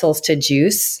pretzels to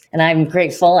juice. And I'm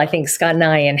grateful, I think, Scott and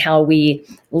I, and how we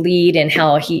lead and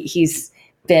how he's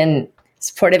been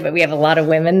supportive. But we have a lot of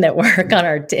women that work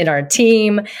in our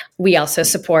team. We also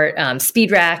support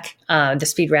Speed Rack, the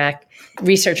Speed Rack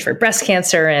research for breast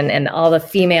cancer, and all the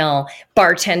female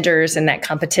bartenders in that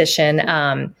competition.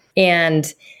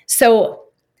 And so,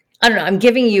 I don't know, I'm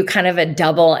giving you kind of a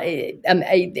double,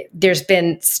 there's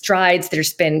been strides,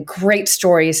 there's been great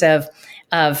stories of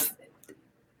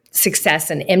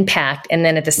success and impact. And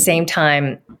then at the same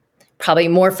time, probably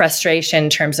more frustration in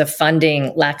terms of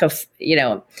funding, lack of,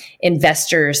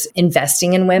 investors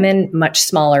investing in women, much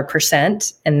smaller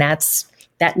percent. And that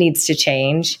needs to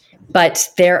change. But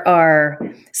there are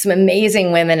some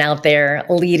amazing women out there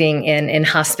leading in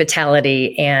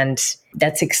hospitality, and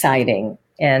that's exciting.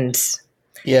 And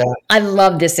yeah, I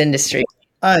love this industry.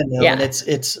 I know. Yeah. And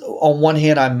it's on one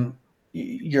hand,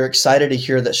 you're excited to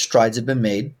hear that strides have been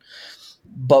made,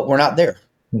 but we're not there.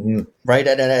 Mm-hmm. Right.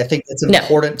 And I think it's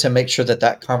important to make sure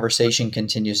that conversation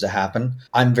continues to happen.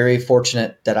 I'm very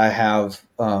fortunate that I have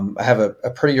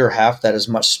a prettier half that is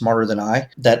much smarter than I,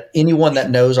 that anyone that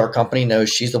knows our company knows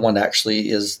she's the one that actually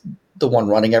is the one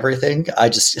running everything. I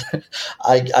just,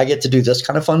 I get to do this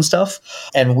kind of fun stuff.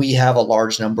 And we have a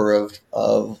large number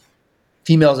of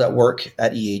females that work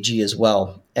at EAG as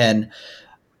well. And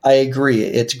I agree.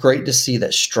 It's great to see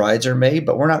that strides are made,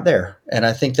 but we're not there. And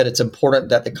I think that it's important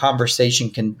that the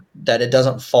conversation that it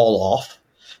doesn't fall off,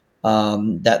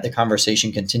 that the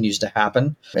conversation continues to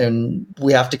happen. And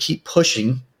we have to keep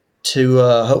pushing to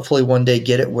hopefully one day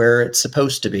get it where it's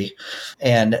supposed to be,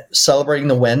 and celebrating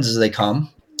the wins as they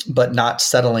come, but not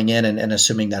settling in and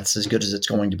assuming that's as good as it's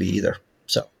going to be either.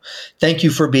 So thank you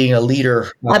for being a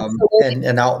leader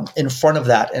and out in front of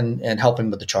that and helping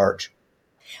with the charge.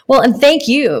 Well, and thank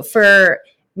you for,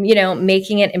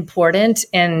 making it important.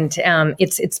 And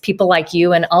it's people like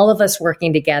you and all of us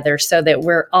working together so that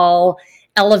we're all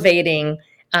elevating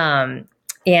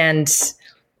and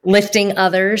lifting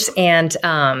others. And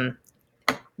I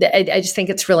just think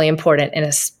it's really important.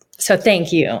 So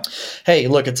thank you. Hey,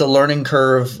 look, it's a learning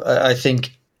curve.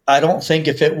 I don't think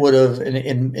if it would have,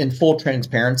 in full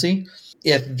transparency,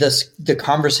 if the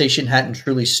conversation hadn't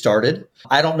truly started,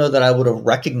 I don't know that I would have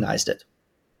recognized it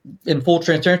in full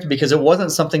transparency, because it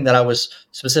wasn't something that I was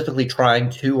specifically trying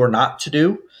to or not to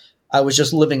do. I was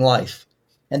just living life.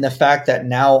 And the fact that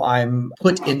now I'm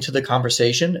put into the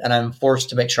conversation and I'm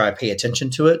forced to make sure I pay attention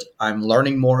to it, I'm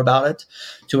learning more about it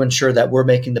to ensure that we're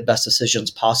making the best decisions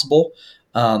possible.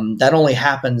 That only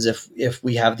happens if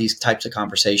we have these types of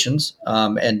conversations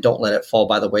and don't let it fall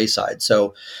by the wayside.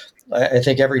 So I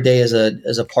think every day is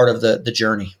a part of the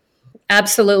journey.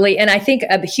 Absolutely. And I think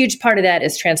a huge part of that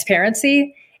is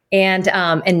transparency and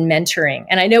mentoring.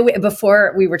 And I know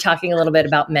before we were talking a little bit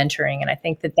about mentoring, and I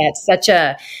think that that's such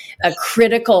a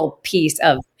critical piece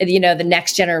of, the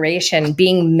next generation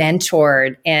being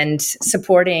mentored and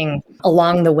supporting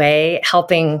along the way,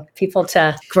 helping people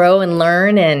to grow and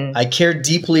learn. And I care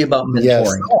deeply about mentoring.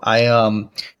 Yes.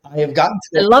 I have gotten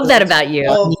to I love that about you.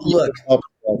 Oh, look,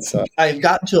 I've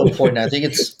gotten to a point, and I think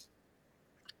it's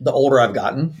the older I've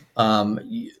gotten.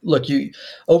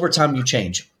 Over time you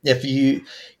change.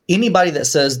 Anybody that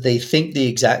says they think the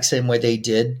exact same way they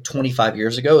did 25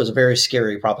 years ago is a very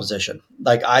scary proposition.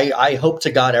 Like I hope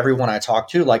to God, everyone I talk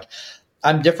to, like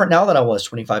I'm different now than I was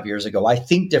 25 years ago. I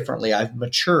think differently. I've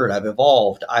matured. I've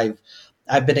evolved. I've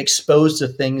been exposed to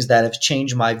things that have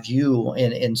changed my view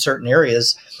in certain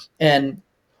areas. And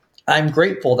I'm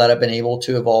grateful that I've been able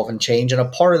to evolve and change. And a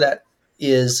part of that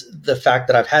is the fact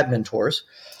that I've had mentors,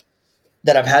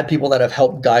 that I've had people that have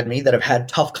helped guide me, that have had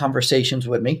tough conversations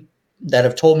with me, that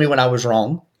have told me when I was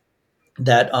wrong,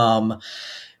 that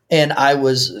and I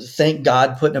was, thank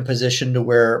God, put in a position to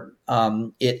where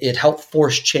it helped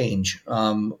force change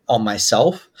on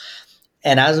myself.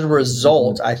 And as a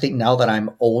result, I think now that I'm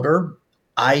older,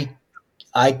 I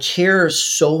care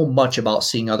so much about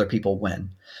seeing other people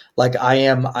win. Like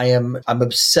I'm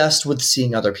obsessed with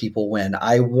seeing other people win.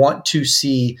 I want to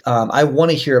see, I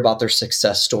want to hear about their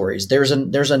success stories. There's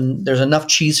enough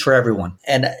cheese for everyone.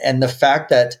 And the fact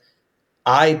that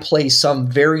I play some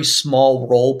very small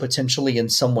role potentially in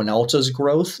someone else's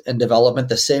growth and development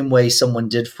the same way someone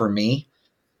did for me,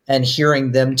 and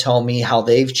hearing them tell me how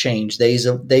they've changed, they've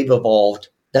evolved.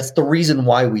 That's the reason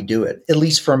why we do it, at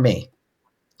least for me.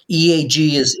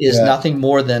 EAG is nothing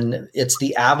more than, it's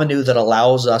the avenue that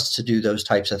allows us to do those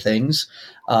types of things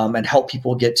and help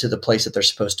people get to the place that they're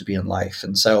supposed to be in life.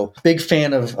 And so big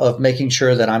fan of making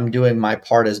sure that I'm doing my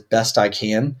part as best I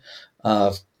can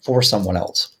for someone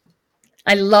else.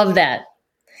 I love that.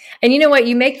 And you know what?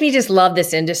 You make me just love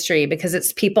this industry because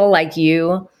it's people like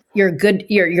you,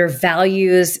 your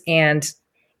values and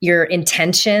your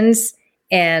intentions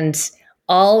and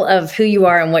all of who you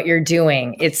are and what you're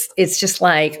doing. It's just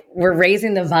like we're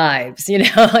raising the vibes,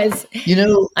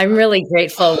 I'm really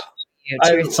grateful to you,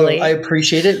 truthfully. I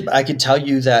appreciate it. I can tell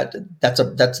you that that's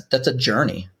a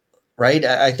journey, right?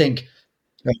 I think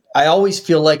I always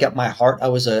feel like at my heart, I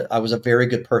was a very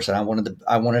good person. I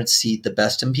wanted to see the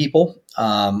best in people.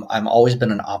 I've always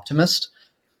been an optimist,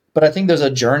 but I think there's a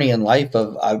journey in life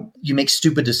of you make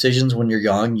stupid decisions when you're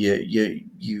young.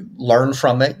 You learn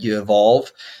from it, you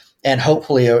evolve, and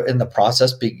hopefully in the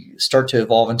process start to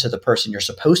evolve into the person you're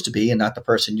supposed to be and not the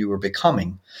person you were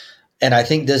becoming. And I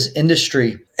think this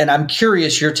industry, and I'm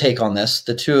curious your take on this,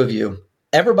 the two of you.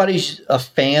 Everybody's a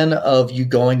fan of you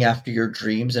going after your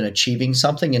dreams and achieving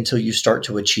something until you start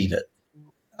to achieve it.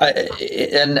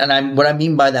 What I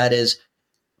mean by that is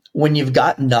when you've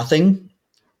got nothing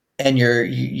and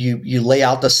you lay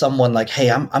out to someone like, hey,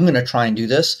 I'm going to try and do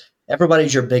this.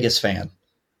 Everybody's your biggest fan.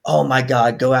 Oh my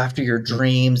God, go after your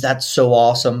dreams. That's so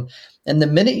awesome. And the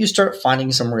minute you start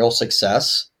finding some real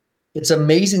success, it's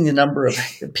amazing the number of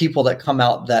people that come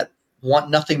out that want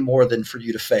nothing more than for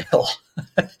you to fail.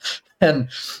 and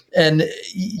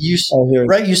you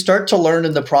start to learn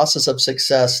in the process of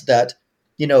success that,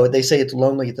 they say it's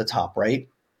lonely at the top, right?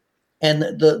 And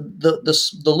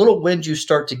the little wins you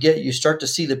start to get, you start to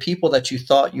see the people that you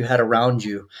thought you had around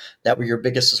you that were your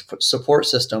biggest support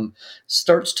system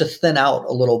starts to thin out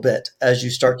a little bit as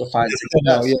you start to find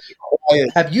success.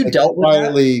 Have you dealt with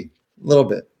quietly a little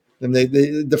bit? And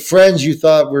the friends you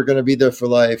thought were going to be there for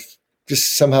life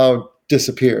just somehow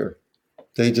disappear.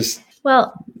 They just,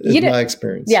 is my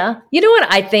experience. Yeah. You know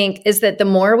what I think is that the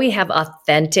more we have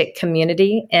authentic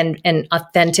community and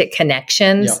authentic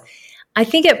connections, I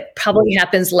think it probably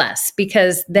happens less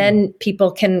because then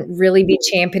people can really be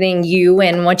championing you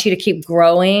and want you to keep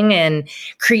growing and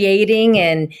creating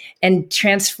and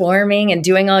transforming and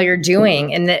doing all you're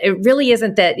doing. And that it really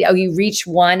isn't that, you reach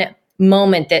one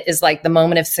moment that is like the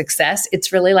moment of success.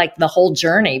 It's really like the whole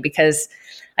journey, because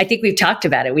I think we've talked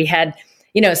about it. We had,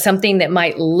 something that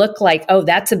might look like, oh,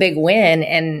 that's a big win.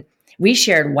 And we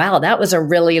shared, wow, that was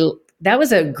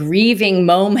a grieving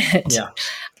moment. Yeah.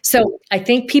 So I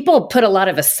think people put a lot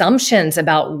of assumptions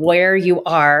about where you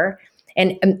are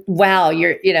and wow,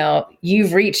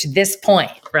 you've reached this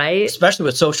point, right? Especially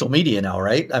with social media now,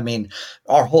 right? I mean,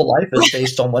 our whole life is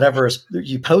based on whatever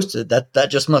you posted. That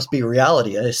just must be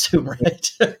reality, I assume,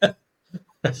 right?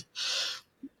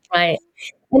 Right.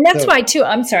 And that's why too,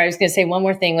 I'm sorry, I was going to say one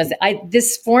more thing was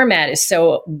this format is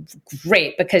so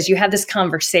great because you have this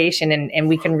conversation and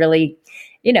we can really,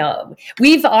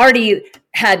 we've already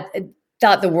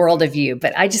thought the world of you,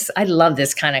 but I love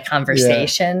this kind of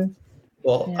conversation. Yeah.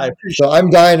 Well, yeah. I appreciate. So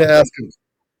I'm dying to ask him.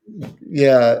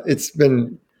 Yeah,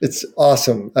 it's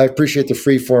awesome. I appreciate the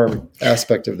free form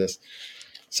aspect of this.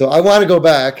 So I want to go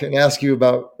back and ask you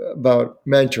about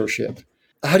mentorship.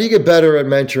 How do you get better at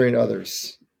mentoring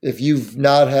others if you've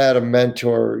not had a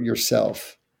mentor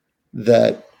yourself?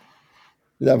 That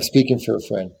I'm speaking for a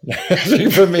friend,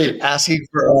 speaking for me, asking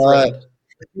for a friend.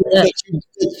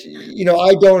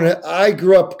 I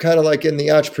grew up kind of like in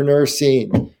the entrepreneur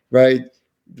scene, right?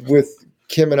 With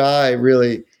Kim and I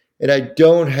really, and I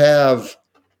don't have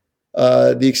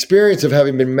the experience of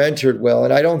having been mentored well.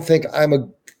 And I don't think I'm a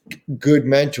good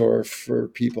mentor for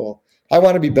people. I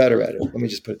want to be better at it. Let me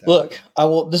just put it that way.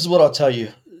 This is what I'll tell you.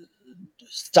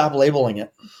 Stop labeling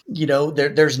it.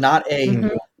 There's not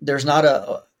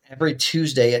a every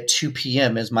Tuesday at 2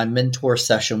 p.m. is my mentor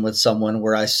session with someone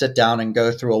where I sit down and go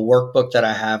through a workbook that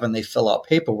I have and they fill out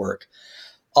paperwork.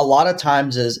 A lot of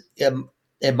times am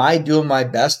I doing my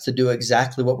best to do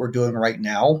exactly what we're doing right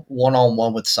now,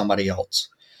 one-on-one with somebody else?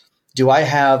 Do I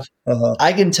have,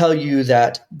 I can tell you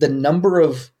that the number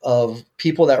of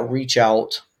people that reach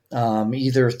out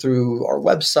either through our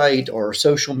website or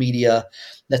social media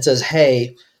that says,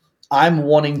 hey, I'm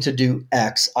wanting to do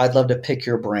X. I'd love to pick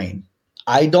your brain.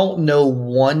 I don't know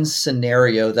one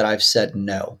scenario that I've said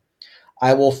no.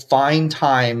 I will find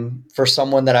time for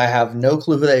someone that I have no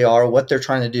clue who they are, what they're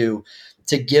trying to do,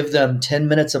 to give them 10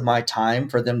 minutes of my time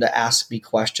for them to ask me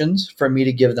questions, for me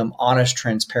to give them honest,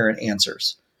 transparent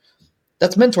answers.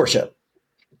 That's mentorship.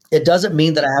 It doesn't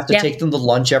mean that I have to take them to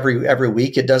lunch every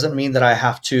week. It doesn't mean that I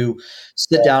have to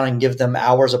sit down and give them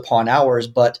hours upon hours.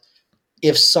 But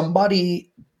if somebody's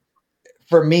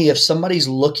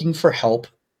looking for help,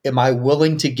 am I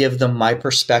willing to give them my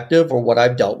perspective or what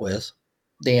I've dealt with?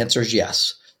 The answer is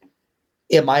yes.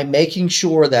 Am I making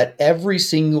sure that every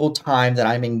single time that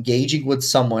I'm engaging with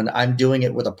someone, I'm doing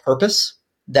it with a purpose,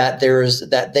 that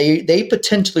they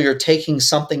potentially are taking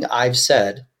something I've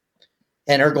said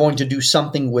and are going to do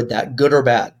something with that, good or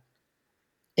bad?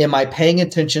 Am I paying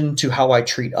attention to how I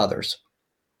treat others?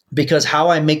 Because how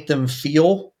I make them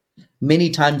feel many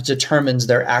times determines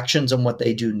their actions and what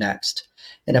they do next.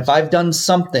 And if I've done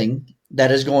something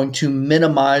that is going to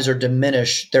minimize or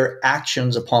diminish their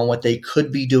actions upon what they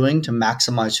could be doing to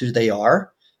maximize who they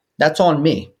are, that's on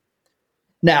me.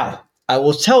 Now, I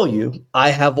will tell you, I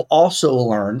have also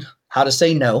learned how to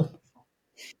say no.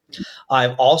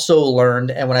 I've also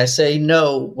learned, and when I say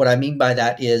no, what I mean by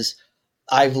that is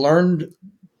I've learned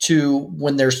to,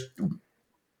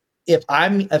 if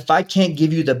I can't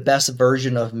give you the best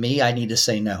version of me, I need to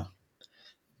say no.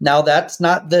 Now that's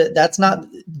not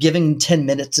giving 10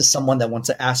 minutes to someone that wants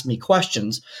to ask me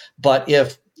questions. But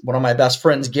if one of my best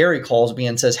friends, Gary, calls me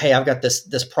and says, hey, I've got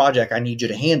this project I need you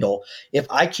to handle. If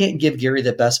I can't give Gary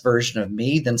the best version of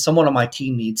me, then someone on my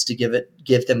team needs to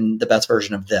give them the best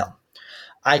version of them.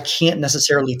 I can't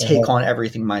necessarily take on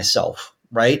everything myself,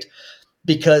 right?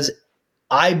 Because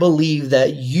I believe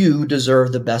that you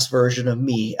deserve the best version of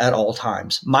me at all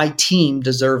times. My team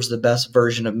deserves the best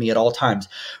version of me at all times,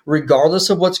 regardless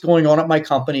of what's going on at my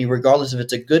company, regardless if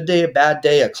it's a good day, a bad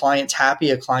day, a client's happy,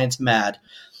 a client's mad.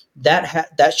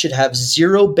 That should have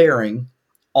zero bearing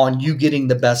on you getting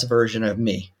the best version of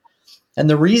me. And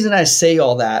the reason I say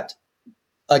all that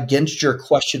against your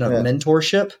question of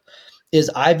mentorship is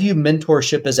I view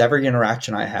mentorship as every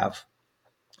interaction I have.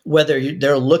 Whether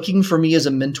they're looking for me as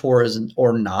a mentor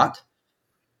or not,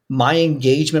 my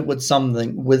engagement with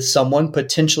someone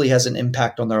potentially has an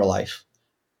impact on their life.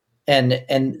 And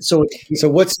so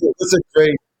what's a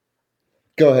great,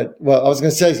 go ahead. Well, I was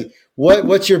going to say,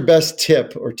 what's your best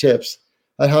tip or tips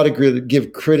on how to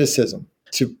give criticism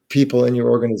to people in your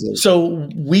organization? So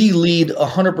we lead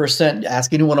 100%.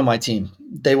 Ask anyone on my team.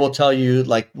 They will tell you,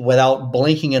 like, without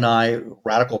blinking an eye,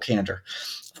 radical candor.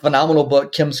 Phenomenal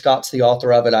book. Kim Scott's the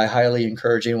author of it. I highly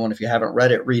encourage anyone, if you haven't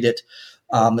read it, read it.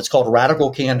 It's called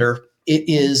Radical Candor. It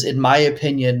is, in my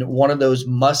opinion, one of those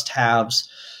must-haves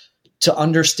to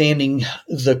understanding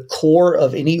the core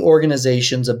of any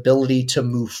organization's ability to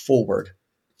move forward.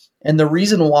 And the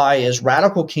reason why is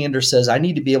radical candor says I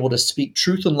need to be able to speak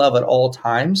truth and love at all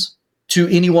times to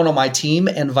anyone on my team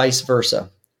and vice versa.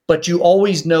 But you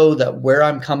always know that where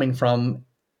I'm coming from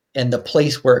and the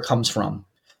place where it comes from,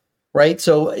 right?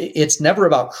 So it's never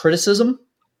about criticism.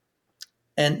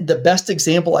 And the best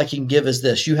example I can give is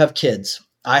this. You have kids.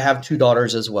 I have 2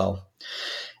 daughters as well.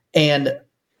 And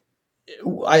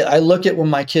I look at when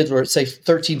my kids were, say,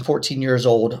 13, 14 years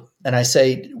old, and I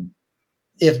say,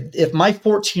 if my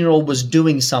 14-year-old was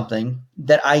doing something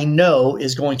that I know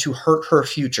is going to hurt her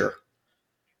future,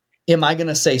 am I going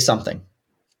to say something?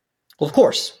 Well, of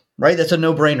course, right? That's a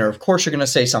no-brainer. Of course you're going to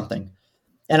say something.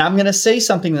 And I'm going to say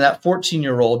something to that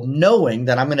 14-year-old knowing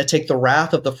that I'm going to take the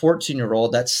wrath of the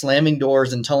 14-year-old that's slamming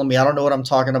doors and telling me I don't know what I'm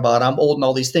talking about, I'm old and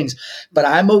all these things. But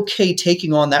I'm okay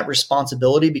taking on that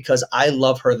responsibility because I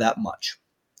love her that much,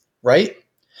 right?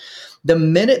 The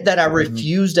minute that I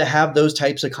refuse to have those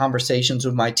types of conversations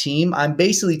with my team, I'm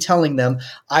basically telling them,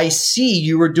 I see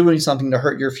you are doing something to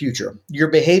hurt your future. Your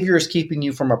behavior is keeping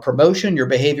you from a promotion. Your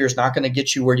behavior is not going to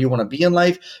get you where you want to be in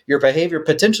life. Your behavior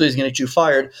potentially is going to get you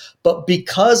fired. But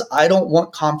because I don't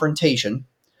want confrontation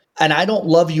and I don't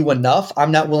love you enough,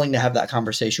 I'm not willing to have that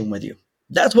conversation with you.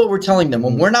 That's what we're telling them.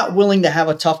 When we're not willing to have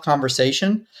a tough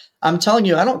conversation, I'm telling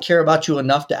you, I don't care about you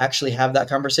enough to actually have that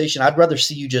conversation. I'd rather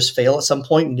see you just fail at some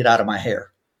point and get out of my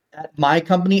hair. At my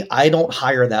company, I don't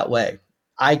hire that way.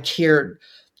 I care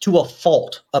to a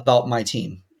fault about my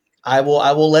team. I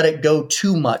will let it go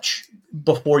too much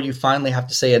before you finally have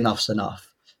to say enough's enough.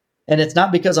 And it's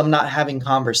not because I'm not having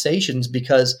conversations,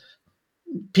 because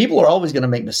people are always going to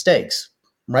make mistakes,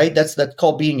 right? That's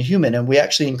called being human. And we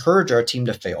actually encourage our team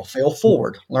to fail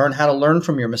forward, learn how to learn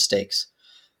from your mistakes.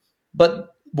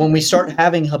 But when we start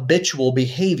having habitual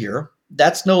behavior,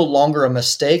 that's no longer a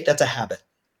mistake, that's a habit.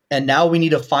 And now we need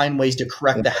to find ways to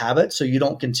correct the habit so you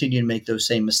don't continue to make those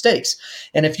same mistakes.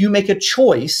 And if you make a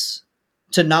choice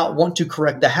to not want to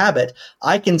correct the habit,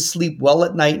 I can sleep well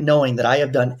at night knowing that I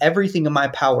have done everything in my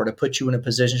power to put you in a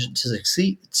position to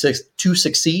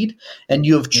succeed, and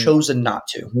you have chosen not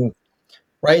to.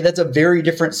 Right? That's a very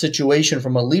different situation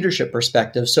from a leadership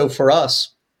perspective. So for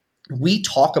us, we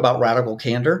talk about radical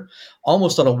candor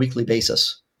almost on a weekly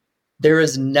basis. There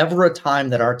is never a time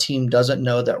that our team doesn't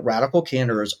know that radical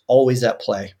candor is always at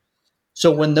play. So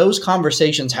when those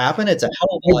conversations happen, it's a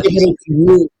hell of a lot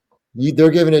easier. They're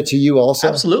giving it to you also?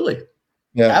 Absolutely.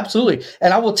 Yeah. Absolutely.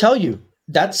 And I will tell you,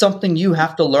 that's something you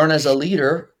have to learn as a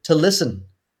leader, to listen.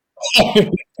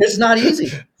 It's not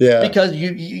easy. Yeah. Because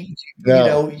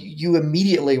you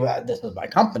immediately, well, this is my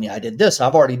company, I did this,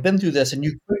 I've already been through this, and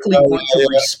you quickly want to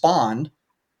respond.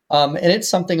 And it's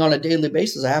something on a daily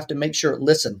basis. I have to make sure,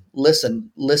 listen,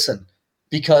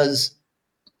 because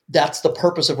that's the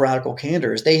purpose of radical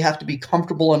candor, is they have to be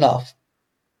comfortable enough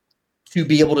to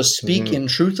be able to speak in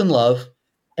truth and love,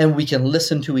 and we can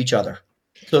listen to each other.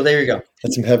 So there you go.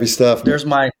 That's some heavy stuff.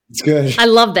 It's good. I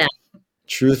love that.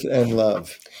 Truth and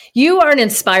love. You are an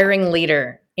inspiring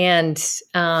leader. And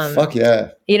fuck yeah.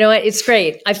 You know what? It's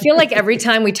great. I feel like every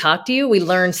time we talk to you, we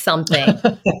learn something.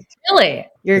 Really.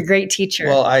 You're a great teacher.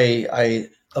 Well, I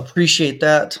appreciate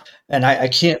that. And I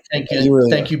can't thank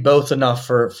you both enough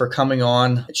for coming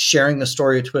on, sharing the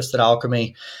story of Twisted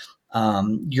Alchemy.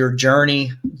 Your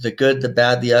journey, the good, the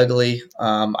bad, the ugly.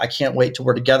 I can't wait till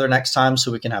we're together next time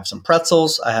so we can have some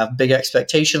pretzels. I have big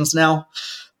expectations now.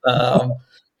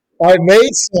 I made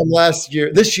some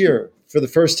this year, for the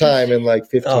first time in like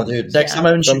 15 years. Dude, next time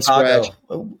I'm in Chicago,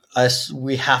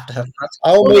 we have to have pretzels.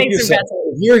 I will make you some.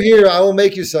 If you're here, I will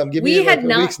make you some. Give me a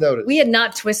week's notice. We had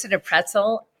not twisted a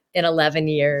pretzel in 11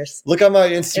 years. Look on my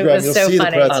Instagram. You'll see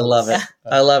funny. The pretzels.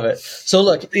 I love it. So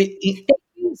look. Thank you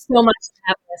so much for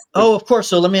having us. Oh, of course.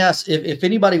 So let me ask, if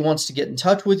anybody wants to get in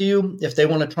touch with you, if they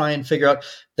want to try and figure out,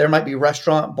 there might be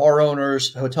restaurant, bar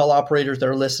owners, hotel operators that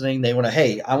are listening. They want to,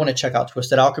 hey, I want to check out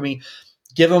Twisted Alchemy.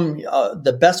 Give them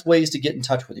the best ways to get in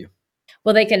touch with you.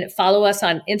 Well, they can follow us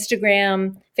on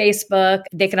Instagram, Facebook.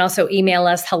 They can also email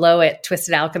us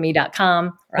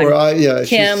hello@twistedalchemy.com. Or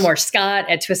Kim or Scott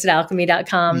at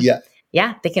twistedalchemy.com. Yeah.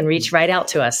 Yeah, they can reach right out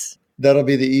to us. That'll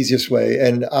be the easiest way.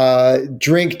 And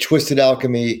Drink Twisted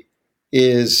Alchemy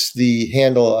is the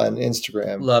handle on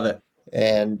Instagram. Love it.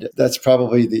 And that's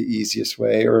probably the easiest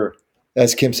way. Or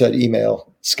as Kim said,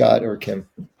 email Scott or Kim.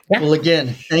 Yeah. Well,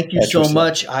 again, thank you so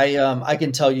much. I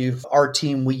can tell you, our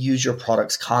team, we use your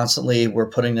products constantly. We're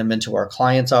putting them into our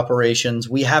clients' operations.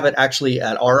 We have it actually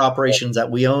at our operations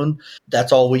that we own.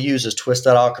 That's all we use is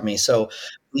Twisted Alchemy. So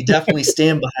we definitely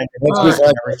stand behind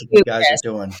everything you guys are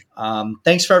doing.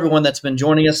 Thanks for everyone that's been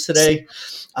joining us today.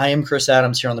 I am Chris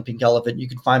Adams here on the Pink Elephant. You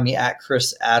can find me at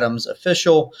Chris Adams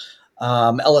Official.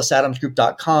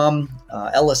 ellisadamsgroup.com,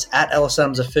 Ellis at Ellis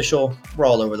Adams Official. We're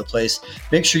all over the place.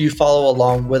 Make sure you follow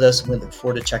along with us, and we look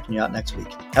forward to checking you out next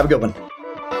week. Have a good one.